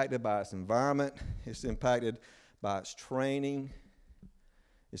impacted by its environment. It's impacted by its training.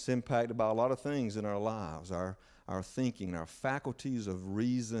 It's impacted by a lot of things in our lives, our thinking, our faculties of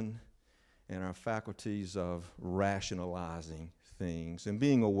reason, and our faculties of rationalizing things and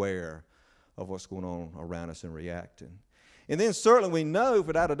being aware of what's going on around us and reacting. And then certainly we know,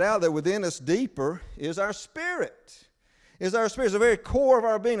 without a doubt, that within us deeper is our spirit. It's the very core of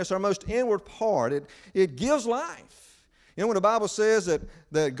our being. It's our most inward part. It gives life. You know, when the Bible says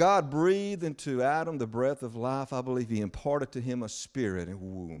that God breathed into Adam the breath of life, I believe He imparted to him a spirit, and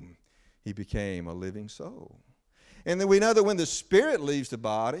boom, he became a living soul. And then we know that when the spirit leaves the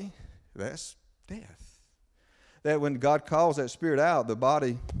body, that's death. That when God calls that spirit out, the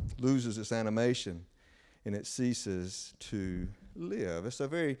body loses its animation and it ceases to live. It's a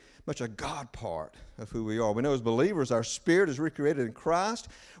very much a God part of who we are. We know as believers our spirit is recreated in Christ.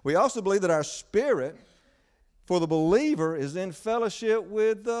 We also believe that our spirit for the believer is in fellowship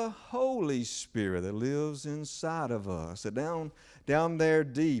with the Holy Spirit that lives inside of us. That down there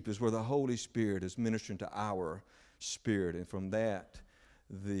deep is where the Holy Spirit is ministering to our spirit. And from that,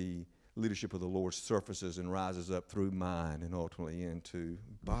 the leadership of the Lord surfaces and rises up through mind and ultimately into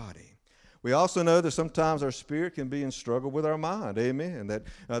body. We also know that sometimes our spirit can be in struggle with our mind. Amen. That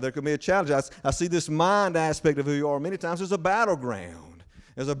there can be a challenge. I see this mind aspect of who you are many times as a battleground,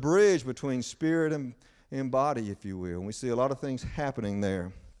 as a bridge between spirit and body, if you will. And we see a lot of things happening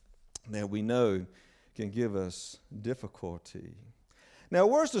there that we know can give us difficulty. Now,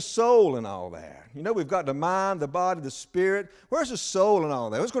 where's the soul in all that? You know, we've got the mind, the body, the spirit. Where's the soul in all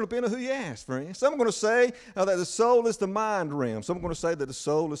that? It's going to depend on who you ask, friends. Some are going to say that the soul is the mind realm. Some are going to say that the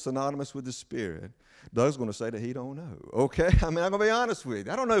soul is synonymous with the spirit. Doug's going to say that he don't know. Okay? I mean, I'm going to be honest with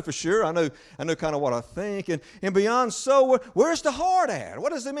you. I don't know for sure. I know kind of what I think. And beyond soul, where's the heart at?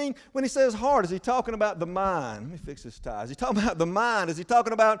 What does it mean when he says heart? Is he talking about the mind? Let me fix this tie. Is he talking about the mind? Is he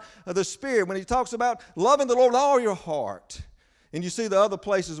talking about the spirit? When he talks about loving the Lord with all your heart. And you see the other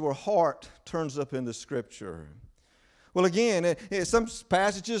places where heart turns up in the Scripture. Well, again, in some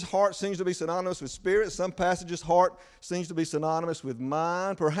passages, heart seems to be synonymous with spirit. Some passages, heart seems to be synonymous with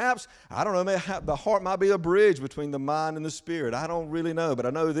mind. Perhaps, I don't know, the heart might be a bridge between the mind and the spirit. I don't really know, but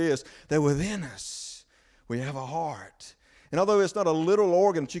I know this, that within us, we have a heart. And although it's not a literal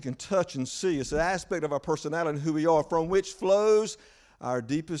organ that you can touch and see, it's an aspect of our personality and who we are, from which flows our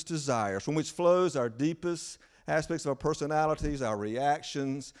deepest desires, from which flows our deepest aspects of our personalities, our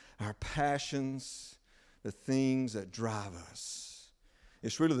reactions, our passions, the things that drive us.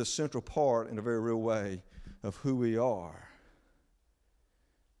 It's really the central part, in a very real way, of who we are.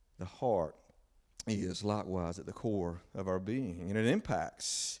 The heart is likewise at the core of our being, and it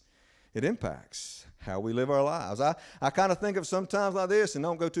impacts It impacts how we live our lives. I kind of think of sometimes like this, and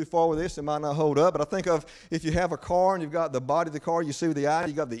don't go too far with this, it might not hold up, but I think of if you have a car and you've got the body of the car, you see with the eye,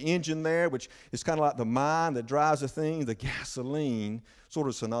 you got the engine there, which is kind of like the mind that drives the thing. The gasoline, sort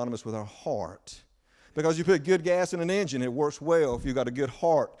of synonymous with our heart. Because you put good gas in an engine, it works well. If you've got a good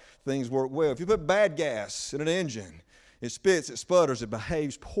heart, things work well. If you put bad gas in an engine, it spits, it sputters, it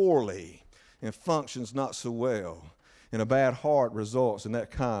behaves poorly, and functions not so well. And a bad heart results in that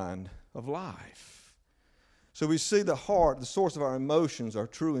kind of life. So we see the heart, the source of our emotions, our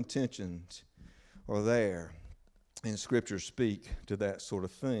true intentions are there. And Scriptures speak to that sort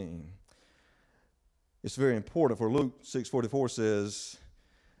of thing. It's very important, for Luke 6:44 says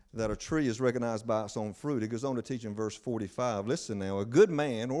that a tree is recognized by its own fruit. It goes on to teach in verse 45. Listen now, a good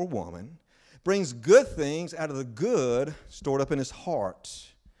man or woman brings good things out of the good stored up in his heart.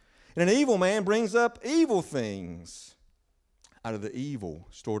 And an evil man brings up evil things out of the evil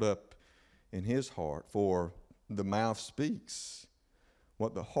stored up in his heart. For the mouth speaks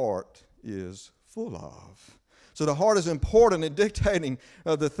what the heart is full of. So the heart is important in dictating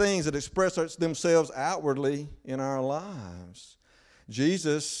the things that express themselves outwardly in our lives.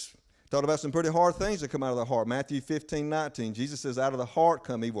 Jesus talked about some pretty hard things that come out of the heart. Matthew 15:19, Jesus says, out of the heart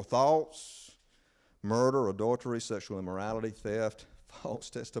come evil thoughts, murder, adultery, sexual immorality, theft, false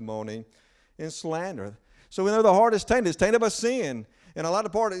testimony, and slander. So we know the heart is tainted. It's tainted by sin. And a lot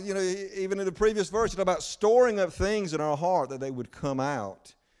of part, even in the previous verse, it's about storing up things in our heart that they would come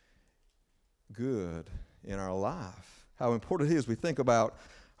out good in our life. How important it is we think about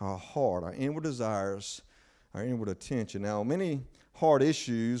our heart, our inward desires, our inward attention. Now, many heart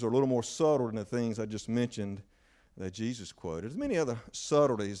issues are a little more subtle than the things I just mentioned that Jesus quoted. There's many other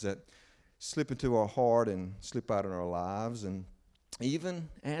subtleties that slip into our heart and slip out in our lives. And even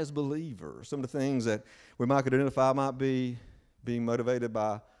as believers, some of the things that we might could identify might be being motivated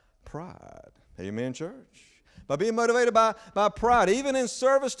by pride. Amen, church? By being motivated by pride, even in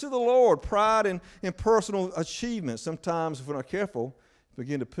service to the Lord, pride in personal achievements. Sometimes, if we're not careful,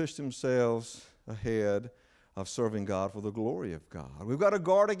 begin to push themselves ahead of serving God for the glory of God. We've got to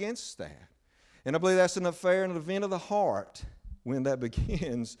guard against that. And I believe that's an affair and an event of the heart when that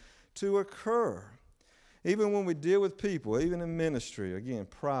begins to occur. Even when we deal with people, even in ministry, again,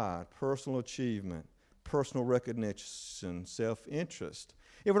 pride, personal achievement, personal recognition, self-interest,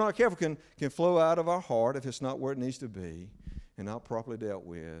 if we're not careful, can flow out of our heart if it's not where it needs to be and not properly dealt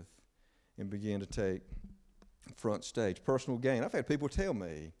with, and begin to take front stage. Personal gain. I've had people tell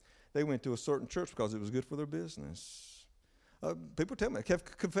me they went to a certain church because it was good for their business. People tell me,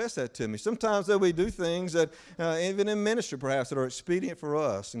 confess that to me. Sometimes we do things that, even in ministry perhaps, that are expedient for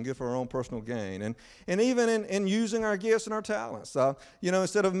us and good for our own personal gain. And even in using our gifts and our talents.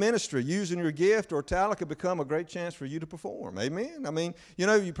 Instead of ministry, using your gift or talent could become a great chance for you to perform. Amen? I mean,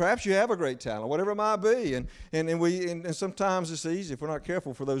 perhaps you have a great talent, whatever it might be. And sometimes it's easy, if we're not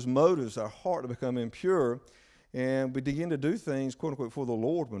careful, for those motives, our heart to become impure. And we begin to do things, quote unquote, for the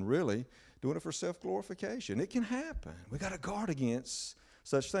Lord when really doing it for self-glorification. It can happen. We got to guard against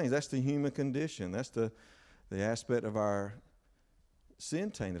such things. That's the human condition. That's the aspect of our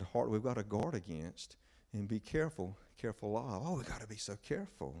sin-tainted heart we've got to guard against and be careful of. Oh, we got to be so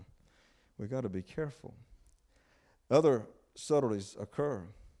careful. We got to be careful. Other subtleties occur.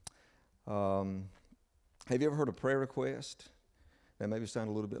 Have you ever heard a prayer request that maybe sound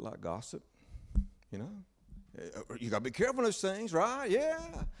a little bit like gossip? You got to be careful of those things, right? Yeah.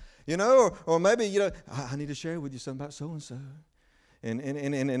 Or maybe, I need to share with you something about so-and-so. And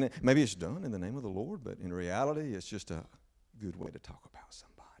maybe it's done in the name of the Lord, but in reality, it's just a good way to talk about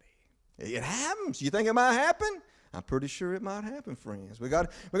somebody. It happens. You think it might happen? I'm pretty sure it might happen, friends. We got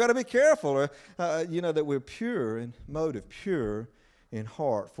to be careful, that we're pure in motive, pure in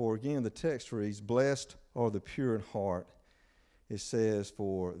heart. For again, the text reads, blessed are the pure in heart. It says,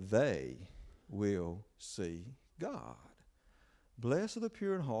 for they will see God. Blessed are the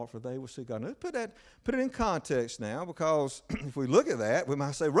pure in heart, for they will see God. Now, put it in context now, because if we look at that, we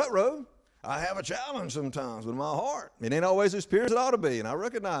might say, ruh-roh, I have a challenge sometimes with my heart. It ain't always as pure as it ought to be, and I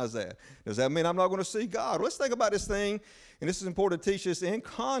recognize that. Does that mean I'm not going to see God? Let's think about this thing, and this is important to teach us in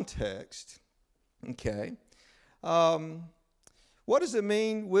context. Okay. What does it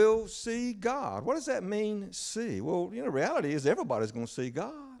mean we'll see God? What does that mean, see? Well, reality is everybody's going to see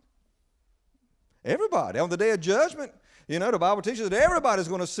God. Everybody. On the day of judgment, the Bible teaches that everybody's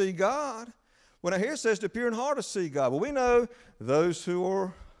going to see God. When I hear it says the pure in heart to see God, well, we know those who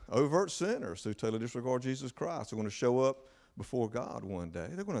are overt sinners who totally disregard Jesus Christ are going to show up before God one day.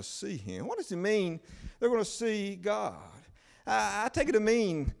 They're going to see Him. What does it mean they're going to see God? I take it to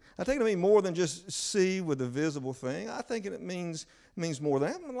mean more than just see with the visible thing. I think it means more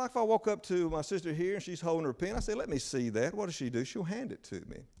than that. Like if I walk up to my sister here and she's holding her pen, I say, let me see that. What does she do? She'll hand it to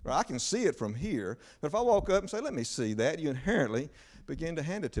me. Right? I can see it from here, but if I walk up and say, let me see that, you inherently begin to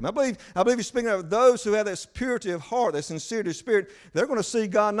hand it to me. I believe he's speaking of those who have that purity of heart, that sincerity of spirit. They're going to see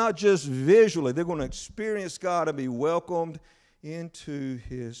God not just visually. They're going to experience God and be welcomed into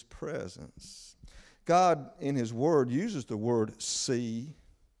his presence. God, in his word, uses the word see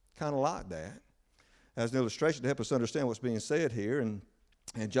kind of like that as an illustration to help us understand what's being said here. And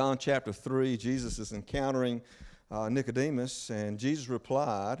in John chapter 3, Jesus is encountering Nicodemus, and Jesus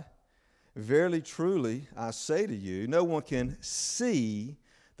replied, verily, truly, I say to you, no one can see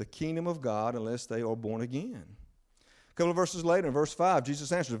the kingdom of God unless they are born again. A couple of verses later, in verse 5,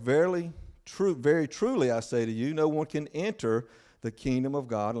 Jesus answered, very truly, I say to you, no one can enter the kingdom of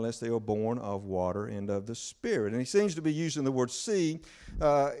God unless they are born of water and of the Spirit. And he seems to be using the word see,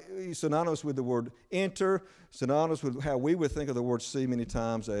 synonymous with the word enter, synonymous with how we would think of the word see many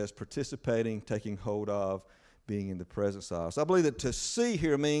times as participating, taking hold of, being in the presence of. So I believe that to see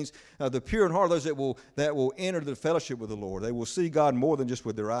here means the pure in heart, those that will enter the fellowship with the Lord. They will see God more than just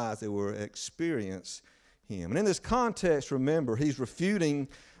with their eyes. They will experience him. And in this context, remember, he's refuting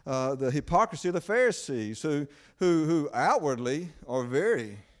the hypocrisy of the Pharisees who outwardly are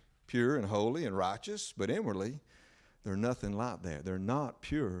very pure and holy and righteous, but inwardly they're nothing like that. They're not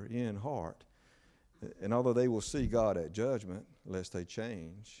pure in heart. And although they will see God at judgment, lest they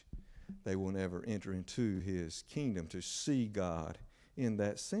change, they will never enter into his kingdom to see God in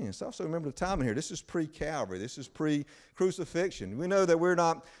that sense. Also remember the timing here. This is pre-Calvary. This is pre-crucifixion. We know that we're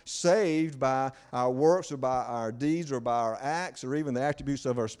not saved by our works or by our deeds or by our acts or even the attributes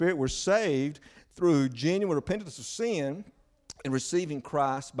of our spirit. We're saved through genuine repentance of sin and receiving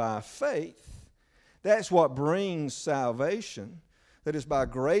Christ by faith. That's what brings salvation. That is, by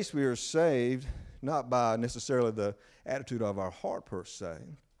grace we are saved, not by necessarily the attitude of our heart per se.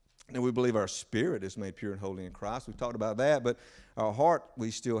 And we believe our spirit is made pure and holy in Christ. We've talked about that, but our heart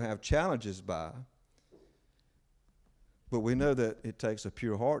we still have challenges by. But we know that it takes a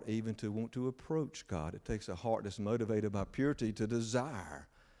pure heart even to want to approach God. It takes a heart that's motivated by purity to desire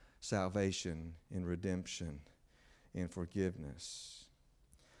salvation and redemption and forgiveness.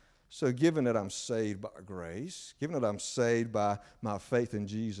 So given that I'm saved by grace, given that I'm saved by my faith in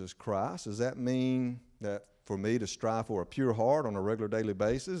Jesus Christ, does that mean that for me to strive for a pure heart on a regular daily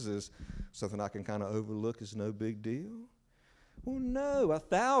basis is something I can kind of overlook as no big deal? Well, no,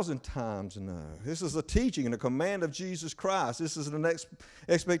 1,000 times no. This is a teaching and a command of Jesus Christ. This is an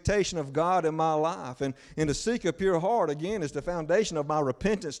expectation of God in my life. And to seek a pure heart, again, is the foundation of my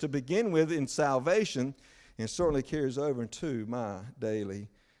repentance to begin with in salvation, and certainly carries over into my daily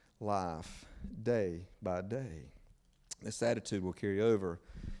life, day by day. This attitude will carry over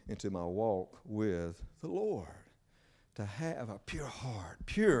into my walk with the Lord. To have a pure heart,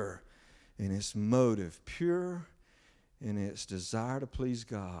 pure in its motive, pure in its desire to please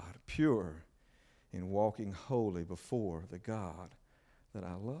God, pure in walking holy before the God that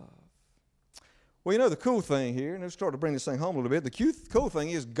I love. Well, you know the cool thing here, and let's start to bring this thing home a little bit. The cool thing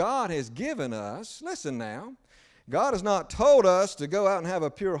is God has given us, listen now, God has not told us to go out and have a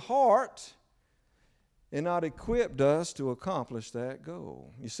pure heart and not equipped us to accomplish that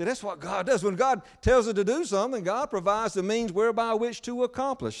goal. You see, that's what God does. When God tells us to do something, God provides the means whereby which to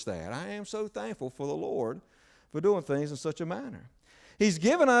accomplish that. I am so thankful for the Lord for doing things in such a manner. He's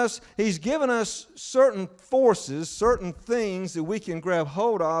given us certain forces, certain things that we can grab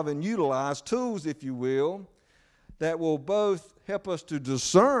hold of and utilize, tools, if you will, that will both help us to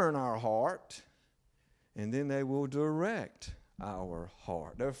discern our heart, and then they will direct our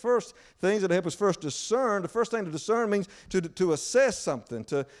heart. There are first things that help us first discern. The first thing to discern means to assess something,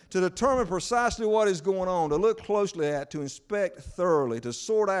 to determine precisely what is going on, to look closely at, to inspect thoroughly, to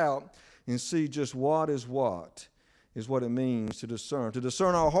sort out and see just what is what it means to discern. To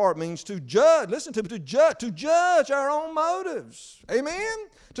discern our heart means to judge. Listen to me, to judge our own motives. Amen?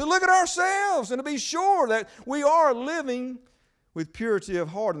 To look at ourselves and to be sure that we are living with purity of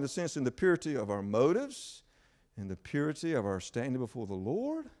heart, in the sense in the purity of our motives and the purity of our standing before the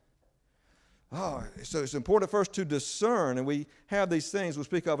Lord. So it's important first to discern, and we have these things we'll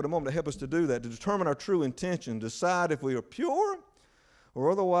speak of in a moment to help us to do that, to determine our true intention, decide if we are pure or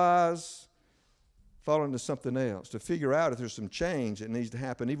otherwise fall into something else, to figure out if there's some change that needs to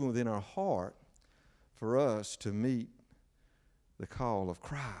happen even within our heart for us to meet the call of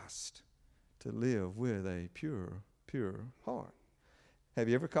Christ, to live with a pure heart. Have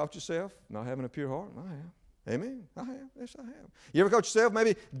you ever caught yourself not having a pure heart? I have. Amen. I have. Yes, I have. You ever caught yourself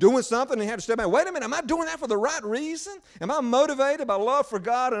maybe doing something and you had to step back? Wait a minute, am I doing that for the right reason? Am I motivated by love for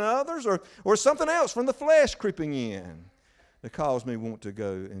God and others, or something else from the flesh creeping in that caused me want to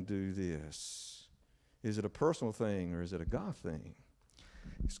go and do this? Is it a personal thing or is it a God thing?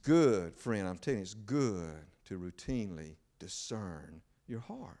 It's good, friend, I'm telling you, it's good to routinely discern your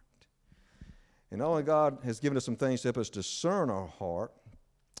heart. And not only God has given us some things to help us discern our heart,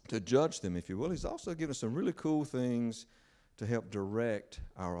 to judge them, if you will, He's also given us some really cool things to help direct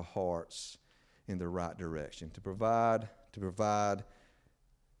our hearts in the right direction, to provide,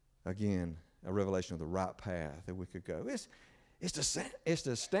 again, a revelation of the right path that we could go. It's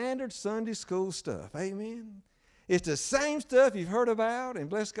the standard Sunday school stuff, amen? It's the same stuff you've heard about, and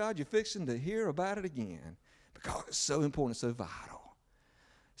bless God, you're fixing to hear about it again because it's so important, so vital.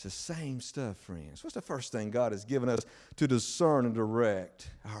 It's the same stuff, friends. What's the first thing God has given us to discern and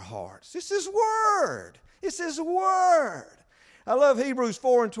direct our hearts? It's His Word. It's His Word. I love Hebrews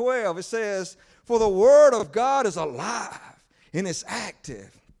 4:12. It says, "For the Word of God is alive, and it's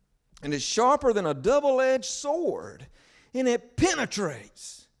active, and it's sharper than a double-edged sword, and it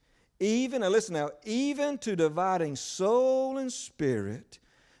penetrates, even to dividing soul and spirit,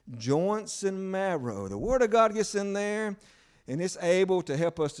 joints and marrow." The Word of God gets in there, and it's able to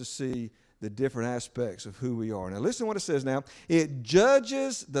help us to see the different aspects of who we are. Now listen to what it says now. It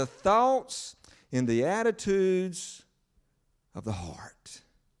judges the thoughts and the attitudes of the heart.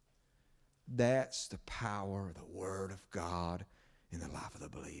 That's the power of the Word of God in the life of the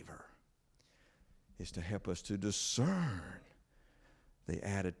believer. It's to help us to discern the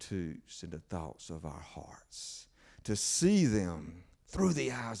attitudes and the thoughts of our hearts, to see them through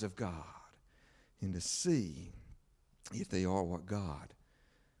the eyes of God, and to see if they are what God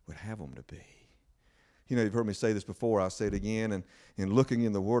would have them to be. You know, you've heard me say this before, I'll say it again, and looking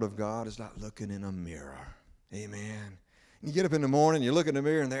in the Word of God is like looking in a mirror. Amen. You get up in the morning, you look in the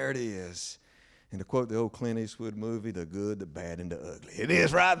mirror, and there it is. And to quote the old Clint Eastwood movie, the good, the bad, and the ugly. It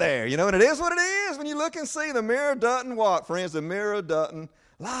is right there. You know, and it is what it is. When you look and see, the mirror doesn't what, friends? The mirror doesn't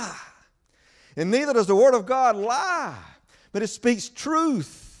lie. And neither does the Word of God lie, but it speaks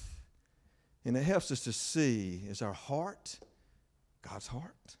truth. And it helps us to see, is our heart God's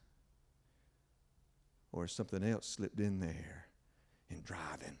heart? Or is something else slipped in there and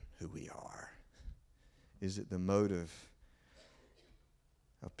driving who we are? Is it the motive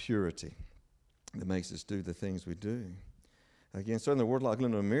of purity that makes us do the things we do? Again, certainly the word like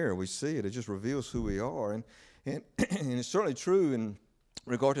in a mirror, we see it. It just reveals who we are. And it's certainly true in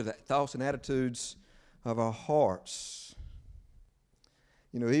regard to the thoughts and attitudes of our hearts.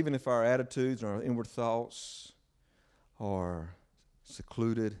 You know, even if our attitudes and our inward thoughts are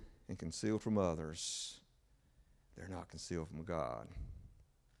secluded and concealed from others, they're not concealed from God.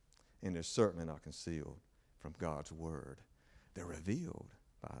 And they're certainly not concealed from God's Word. They're revealed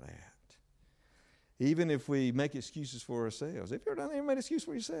by that. Even if we make excuses for ourselves. Have you ever made an excuse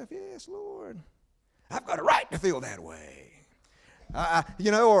for yourself? Yes, Lord. I've got a right to feel that way.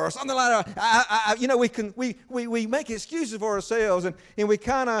 Or something like that. We make excuses for ourselves, and we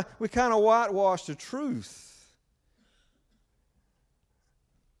kind of whitewash the truth,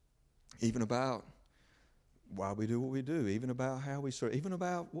 even about why we do what we do, even about how we serve, even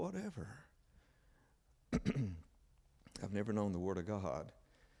about whatever. I've never known the Word of God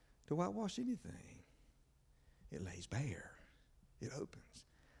to whitewash anything. It lays bare. It opens,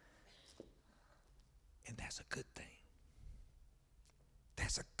 and that's a good thing.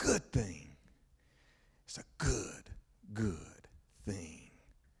 That's a good thing. It's a good thing.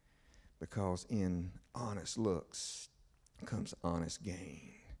 Because in honest looks comes honest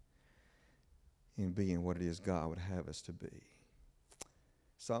gain in being what it is God would have us to be.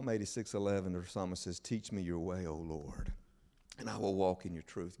 Psalm 86:11, the psalmist says, "Teach me your way, O Lord, and I will walk in your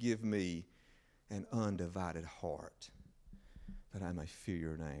truth. Give me an undivided heart that I may fear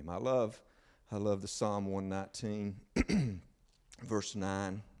your name." I love the Psalm 119. Verse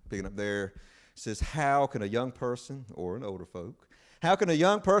 9, picking up there, it says, "How can a young person," or an older folk, "how can a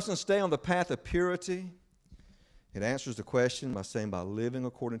young person stay on the path of purity?" It answers the question by saying, by living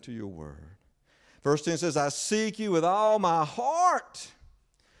according to your word. Verse 10 says, "I seek you with all my heart.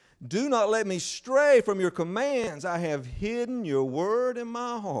 Do not let me stray from your commands. I have hidden your word in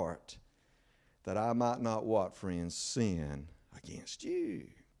my heart, that I might not," what, friends? "Sin against you."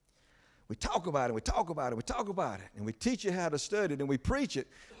 We talk about it, we talk about it, we talk about it, and we teach you how to study it, and we preach it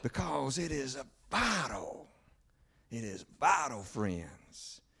because it is vital. It is vital,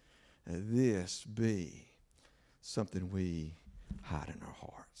 friends, that this be something we hide in our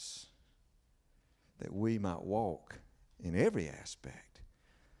hearts, that we might walk in every aspect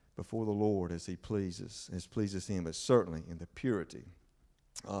before the Lord as pleases him, but certainly in the purity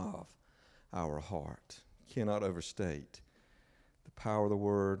of our heart. Cannot overstate the power of the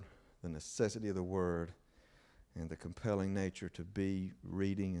Word, the necessity of the Word, and the compelling nature to be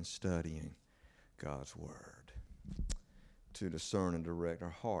reading and studying God's Word to discern and direct our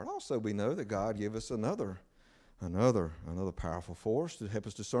heart. Also, we know that God gave us another powerful force to help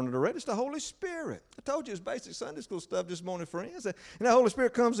us discern and direct. It's the Holy Spirit. I told you it's basic Sunday school stuff this morning, friends. And the Holy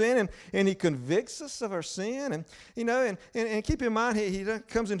Spirit comes in and he convicts us of our sin. And, you know, and keep in mind, he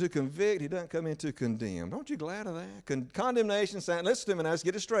comes in to convict. He doesn't come in to condemn. Aren't you glad of that? Condemnation, listen to me now. Let's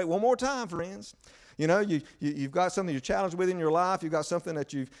get it straight one more time, friends. You know, you've got something you're challenged with in your life. You've got something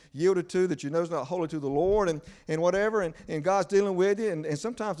that you've yielded to that you know is not holy to the Lord and whatever. And God's dealing with you. And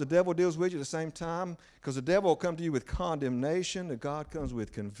sometimes the devil deals with you at the same time, because the devil will come to you with condemnation, and God comes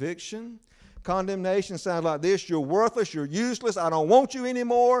with conviction. Condemnation sounds like this: you're worthless, you're useless, I don't want you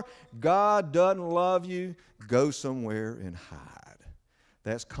anymore. God doesn't love you. Go somewhere and hide.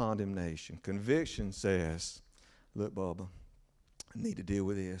 That's condemnation. Conviction says, look, Bubba, I need to deal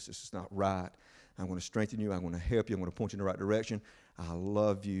with this. This is not right. I'm going to strengthen you. I'm going to help you. I'm going to point you in the right direction. I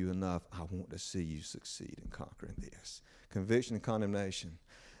love you enough. I want to see you succeed in conquering this. Conviction and condemnation.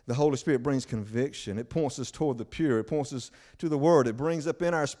 The Holy Spirit brings conviction. It points us toward the pure. It points us to the Word. It brings up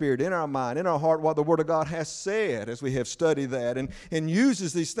in our spirit, in our mind, in our heart what the Word of God has said as we have studied that, and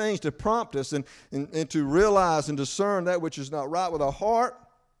uses these things to prompt us and to realize and discern that which is not right with our heart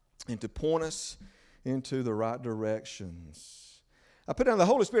and to point us into the right directions. I put down the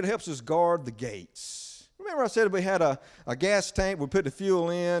Holy Spirit helps us guard the gates. Remember I said we had a gas tank, we put the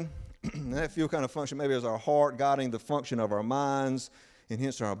fuel in, and that fuel kind of function maybe as our heart guiding the function of our minds and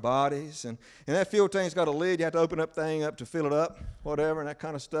hence our bodies. And that fuel tank's got a lid. You have to open up thing up to fill it up, whatever, and that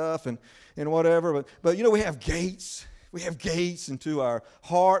kind of stuff and whatever. But you know, we have gates. We have gates into our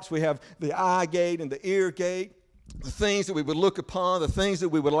hearts. We have the eye gate and the ear gate. The things that we would look upon, the things that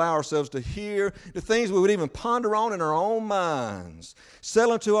we would allow ourselves to hear, the things we would even ponder on in our own minds,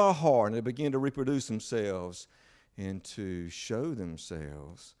 settle into our heart, and they begin to reproduce themselves and to show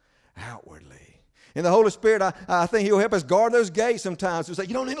themselves outwardly. And the Holy Spirit, I think He'll help us guard those gates sometimes. He'll say,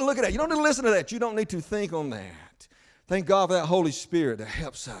 you don't need to look at that. You don't need to listen to that. You don't need to think on that. Thank God for that Holy Spirit that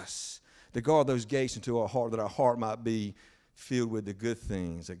helps us to guard those gates into our heart, that our heart might be filled with the good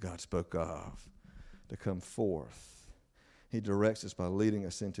things that God spoke of to come forth. He directs us by leading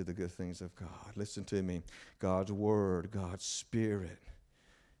us into the good things of God. Listen to me. God's Word, God's Spirit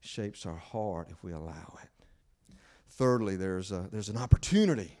shapes our heart if we allow it. Thirdly, there's an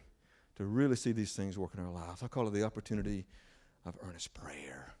opportunity to really see these things work in our lives. I call it the opportunity of earnest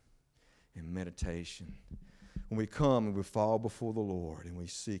prayer and meditation. When we come and we fall before the Lord and we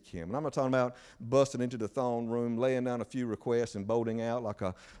seek Him. And I'm not talking about busting into the throne room, laying down a few requests and bolting out like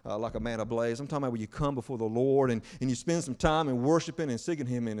a man ablaze. I'm talking about when you come before the Lord and you spend some time in worshiping and seeking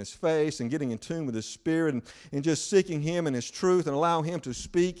Him in His face and getting in tune with His Spirit and just seeking Him and His truth and allowing Him to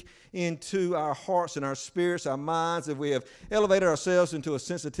speak into our hearts and our spirits, our minds, if we have elevated ourselves into a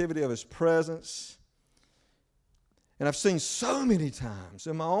sensitivity of His presence. And I've seen so many times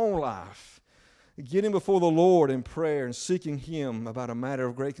in my own life getting before the Lord in prayer and seeking Him about a matter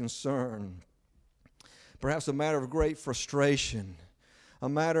of great concern, perhaps a matter of great frustration, a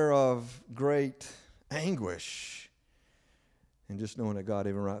matter of great anguish, and just knowing that God,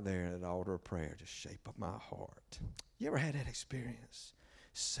 even right there at the altar of prayer, just shape up my heart. You ever had that experience?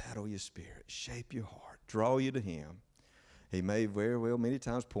 Settle your spirit, shape your heart, draw you to Him. He may very well many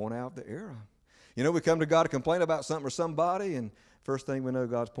times point out the error. You know, we come to God to complain about something or somebody, and first thing we know,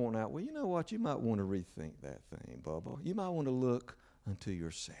 God's pointing out, well, you know what? You might want to rethink that thing, Bubba. You might want to look unto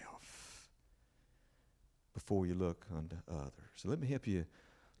yourself before you look unto others. So let me help you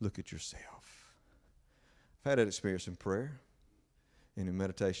look at yourself. I've had that experience in prayer and in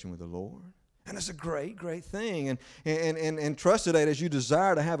meditation with the Lord. And it's a great, great thing. And trust today, as you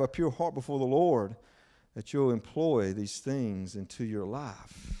desire to have a pure heart before the Lord, that you'll employ these things into your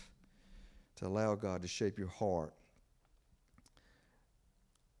life to allow God to shape your heart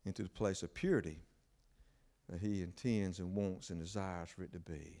into the place of purity that He intends and wants and desires for it to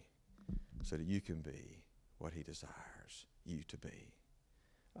be, so that you can be what He desires you to be.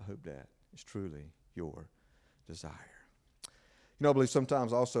 I hope that is truly your desire. You know, I believe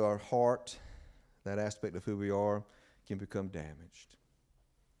sometimes also our heart, that aspect of who we are, can become damaged.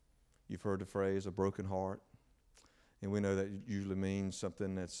 You've heard the phrase, a broken heart. And we know that usually means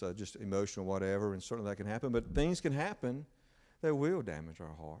something that's just emotional, whatever, and certainly that can happen. But things can happen that will damage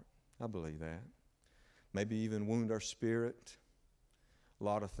our heart. I believe that. Maybe even wound our spirit. A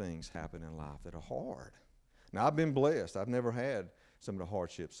lot of things happen in life that are hard. Now, I've been blessed. I've never had some of the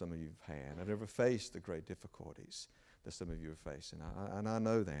hardships some of you have had. I've never faced the great difficulties that some of you are facing, and I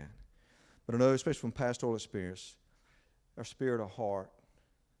know that. But I know, especially from pastoral experience, our spirit or heart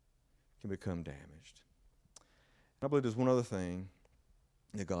can become damaged. And I believe there's one other thing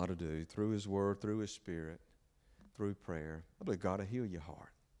that God will do through His Word, through His Spirit, through prayer. I believe God will heal your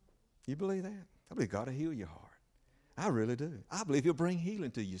heart. You believe that? I believe God will heal your heart. I really do. I believe He'll bring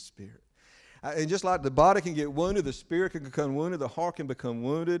healing to your spirit. And just like the body can get wounded, the spirit can become wounded, the heart can become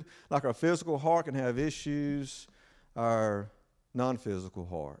wounded. Like our physical heart can have issues, our non-physical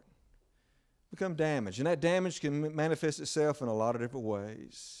heart become damaged. And that damage can manifest itself in a lot of different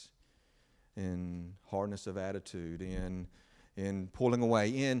ways. In hardness of attitude, in pulling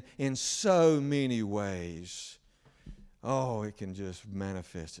away, in so many ways. Oh, it can just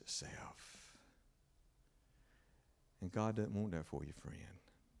manifest itself. And God doesn't want that for you, friend.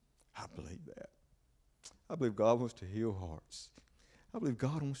 I believe that. I believe God wants to heal hearts. I believe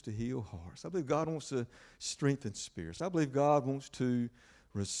God wants to heal hearts. I believe God wants to strengthen spirits. I believe God wants to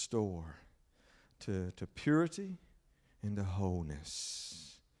restore to purity and to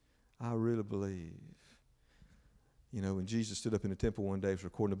wholeness. I really believe. You know, when Jesus stood up in the temple one day, he was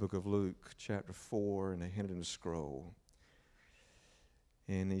recording the book of Luke, chapter 4, and they handed him a scroll.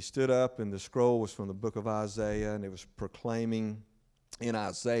 And he stood up, and the scroll was from the book of Isaiah, and it was proclaiming, in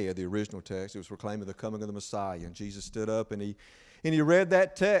Isaiah, the original text, it was proclaiming the coming of the Messiah. And Jesus stood up, and he read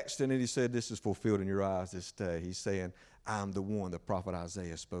that text, and then he said, this is fulfilled in your eyes this day. He's saying, I'm the one the prophet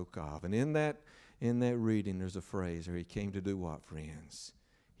Isaiah spoke of. And in that reading, there's a phrase where he came to do what, friends?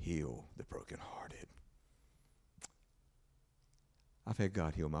 Heal the brokenhearted. I've had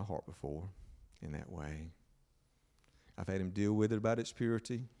God heal my heart before in that way. I've had Him deal with it about its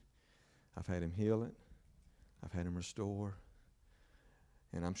purity. I've had Him heal it. I've had Him restore.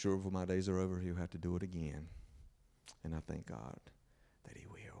 And I'm sure when my days are over, He'll have to do it again. And I thank God that He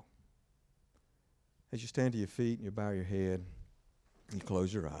will. As you stand to your feet and you bow your head, and you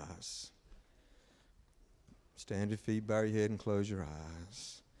close your eyes. Stand to your feet, bow your head, and close your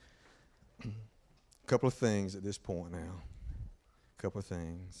eyes. A couple of things at this point now. A couple of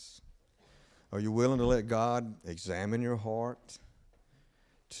things. Are you willing to let God examine your heart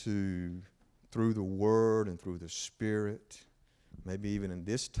through the Word and through the Spirit, maybe even in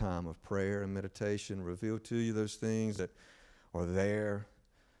this time of prayer and meditation, reveal to you those things that are there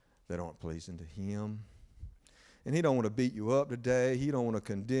that aren't pleasing to Him? And He don't want to beat you up today. He don't want to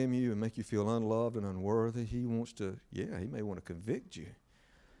condemn you and make you feel unloved and unworthy. He wants to, He may want to convict you.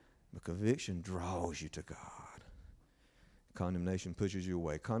 But conviction draws you to God. Condemnation pushes you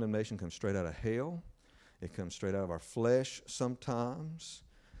away. Condemnation comes straight out of hell. It comes straight out of our flesh sometimes.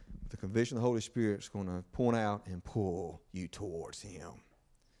 The conviction of the Holy Spirit is going to point out and pull you towards Him.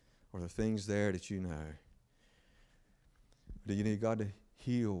 Or the things there that you know. Do you need God to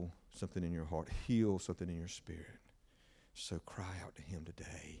heal something in your heart, heal something in your spirit? So cry out to Him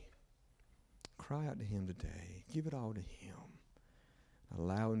today. Cry out to Him today. Give it all to Him.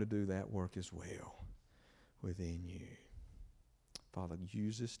 Allow Him to do that work as well within you. Father,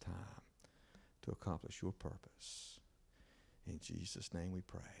 use this time to accomplish your purpose. In Jesus' name we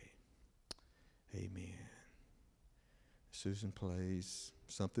pray. Amen. Susan plays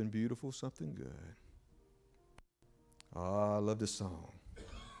something beautiful, something good. Oh, I love this song.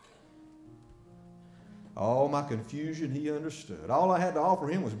 All my confusion He understood. All I had to offer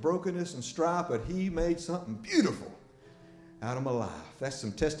Him was brokenness and strife, but He made something beautiful out of my life. That's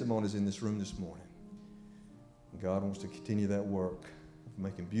some testimonies in this room this morning. God wants to continue that work of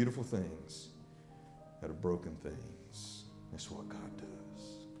making beautiful things out of broken things. That's what God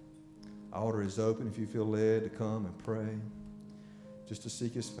does. The altar is open if you feel led to come and pray, just to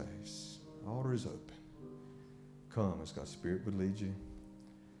seek His face. The altar is open. Come as God's Spirit would lead you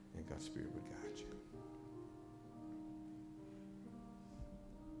and God's Spirit would guide you.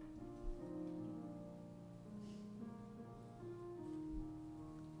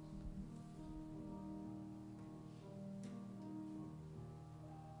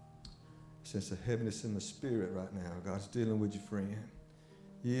 Sense of heaviness in the spirit right now. God's dealing with you, friend.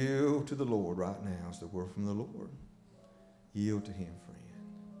 Yield to the Lord right now is the word from the Lord. Yield to Him, friend.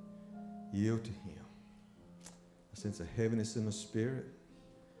 Yield to Him. A sense of heaviness in the spirit.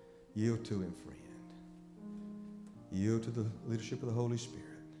 Yield to Him, friend. Yield to the leadership of the Holy Spirit.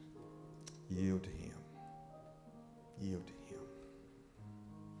 Yield to Him. Yield to Him.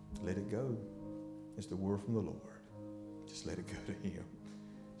 Let it go. It's the word from the Lord. Just let it go to Him.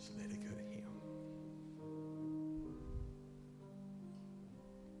 Just let it go to Him.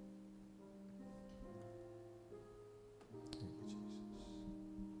 Thank you, Jesus.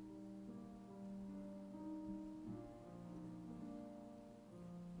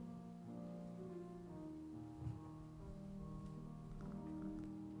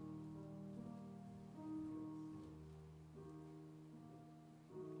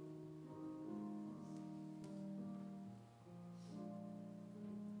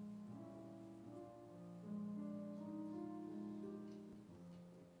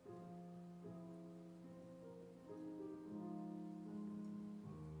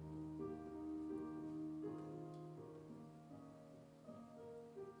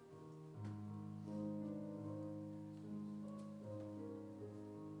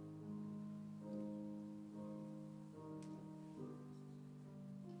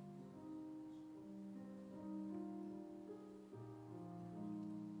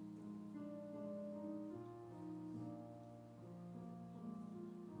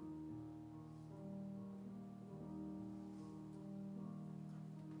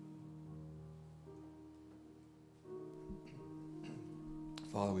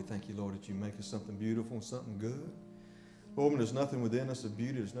 Father, we thank you, Lord, that you make us something beautiful and something good. Lord, when there's nothing within us of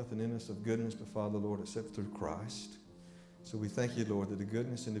beauty, there's nothing in us of goodness, but Father, Lord, except through Christ. So we thank you, Lord, that the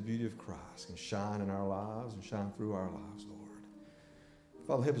goodness and the beauty of Christ can shine in our lives and shine through our lives, Lord.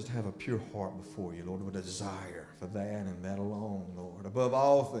 Father, help us to have a pure heart before you, Lord, with a desire for that and that alone, Lord. Above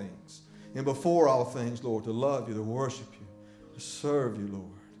all things and before all things, Lord, to love you, to worship you, to serve you,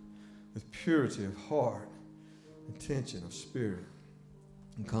 Lord, with purity of heart, intention of spirit,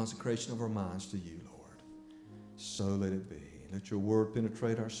 and consecration of our minds to you, Lord. So let it be. Let your word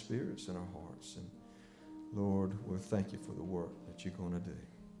penetrate our spirits and our hearts. And Lord, we'll thank you for the work that you're going to do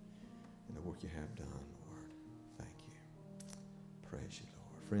and the work you have done, Lord. Thank you. Praise you,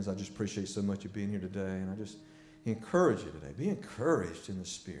 Lord. Friends, I just appreciate so much you being here today, and I just encourage you today. Be encouraged in the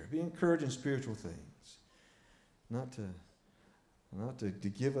Spirit. Be encouraged in spiritual things. Not to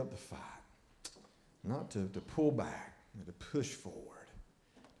give up the fight. Not to pull back, but to push forward.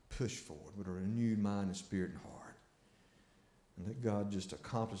 Push forward with a renewed mind and spirit and heart. And let God just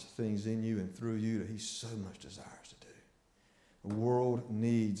accomplish the things in you and through you that he so much desires to do. The world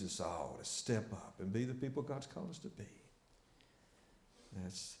needs us all to step up and be the people God's called us to be.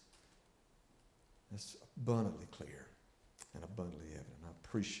 That's abundantly clear and abundantly evident. I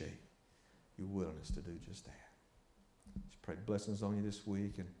appreciate your willingness to do just that. Just pray blessings on you this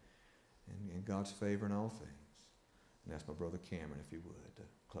week and God's favor in all things. And ask my brother Cameron, if he would, to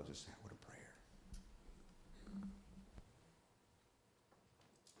close us out with a prayer.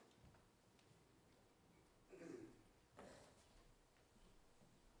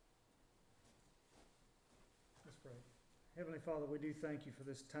 Let's pray. Heavenly Father, we do thank you for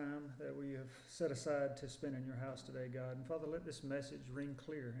this time that we have set aside to spend in your house today, God. And Father, let this message ring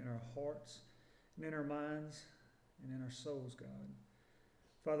clear in our hearts and in our minds and in our souls, God.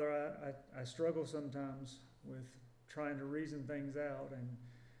 Father, I struggle sometimes with trying to reason things out, and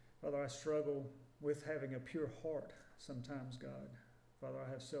Father, I struggle with having a pure heart sometimes, God. Father,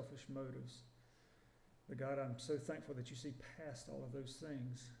 I have selfish motives. But God, I'm so thankful that you see past all of those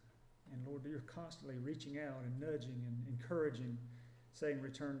things. And Lord, you're constantly reaching out and nudging and encouraging, saying,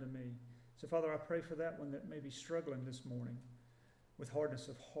 return to me. So Father, I pray for that one that may be struggling this morning with hardness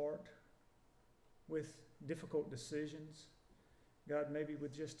of heart, with difficult decisions, God, maybe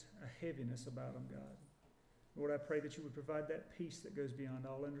with just a heaviness about them, God. Lord, I pray that you would provide that peace that goes beyond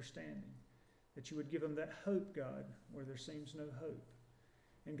all understanding, that you would give them that hope, God, where there seems no hope.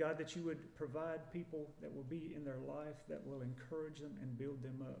 And God, that you would provide people that will be in their life that will encourage them and build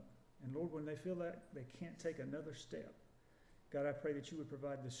them up. And Lord, when they feel that they can't take another step, God, I pray that you would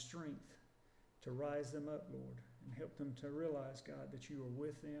provide the strength to rise them up, Lord, and help them to realize, God, that you are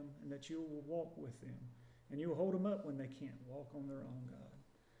with them and that you will walk with them. And you will hold them up when they can't walk on their own, God.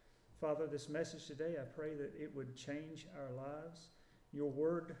 Father, this message today, I pray that it would change our lives. Your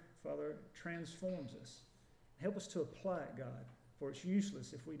word, Father, transforms us. Help us to apply it, God, for it's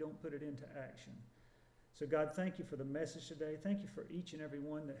useless if we don't put it into action. So, God, thank you for the message today. Thank you for each and every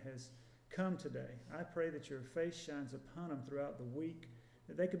one that has come today. I pray that your face shines upon them throughout the week,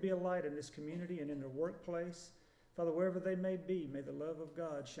 that they could be a light in this community and in their workplace. Father, wherever they may be, may the love of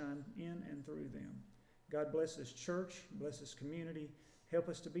God shine in and through them. God, bless this church, bless this community. Help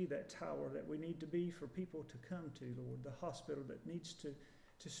us to be that tower that we need to be for people to come to, Lord, the hospital that needs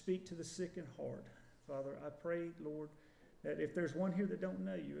to speak to the sick in heart. Father, I pray, Lord, that if there's one here that don't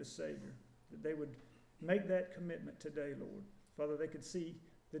know you as Savior, that they would make that commitment today, Lord. Father, they could see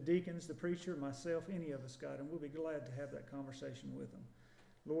the deacons, the preacher, myself, any of us, God, and we'll be glad to have that conversation with them.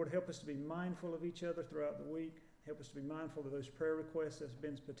 Lord, help us to be mindful of each other throughout the week. Help us to be mindful of those prayer requests that's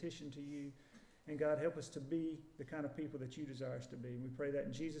been petitioned to you. And God, help us to be the kind of people that you desire us to be. And we pray that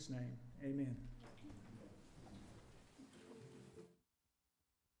in Jesus' name. Amen.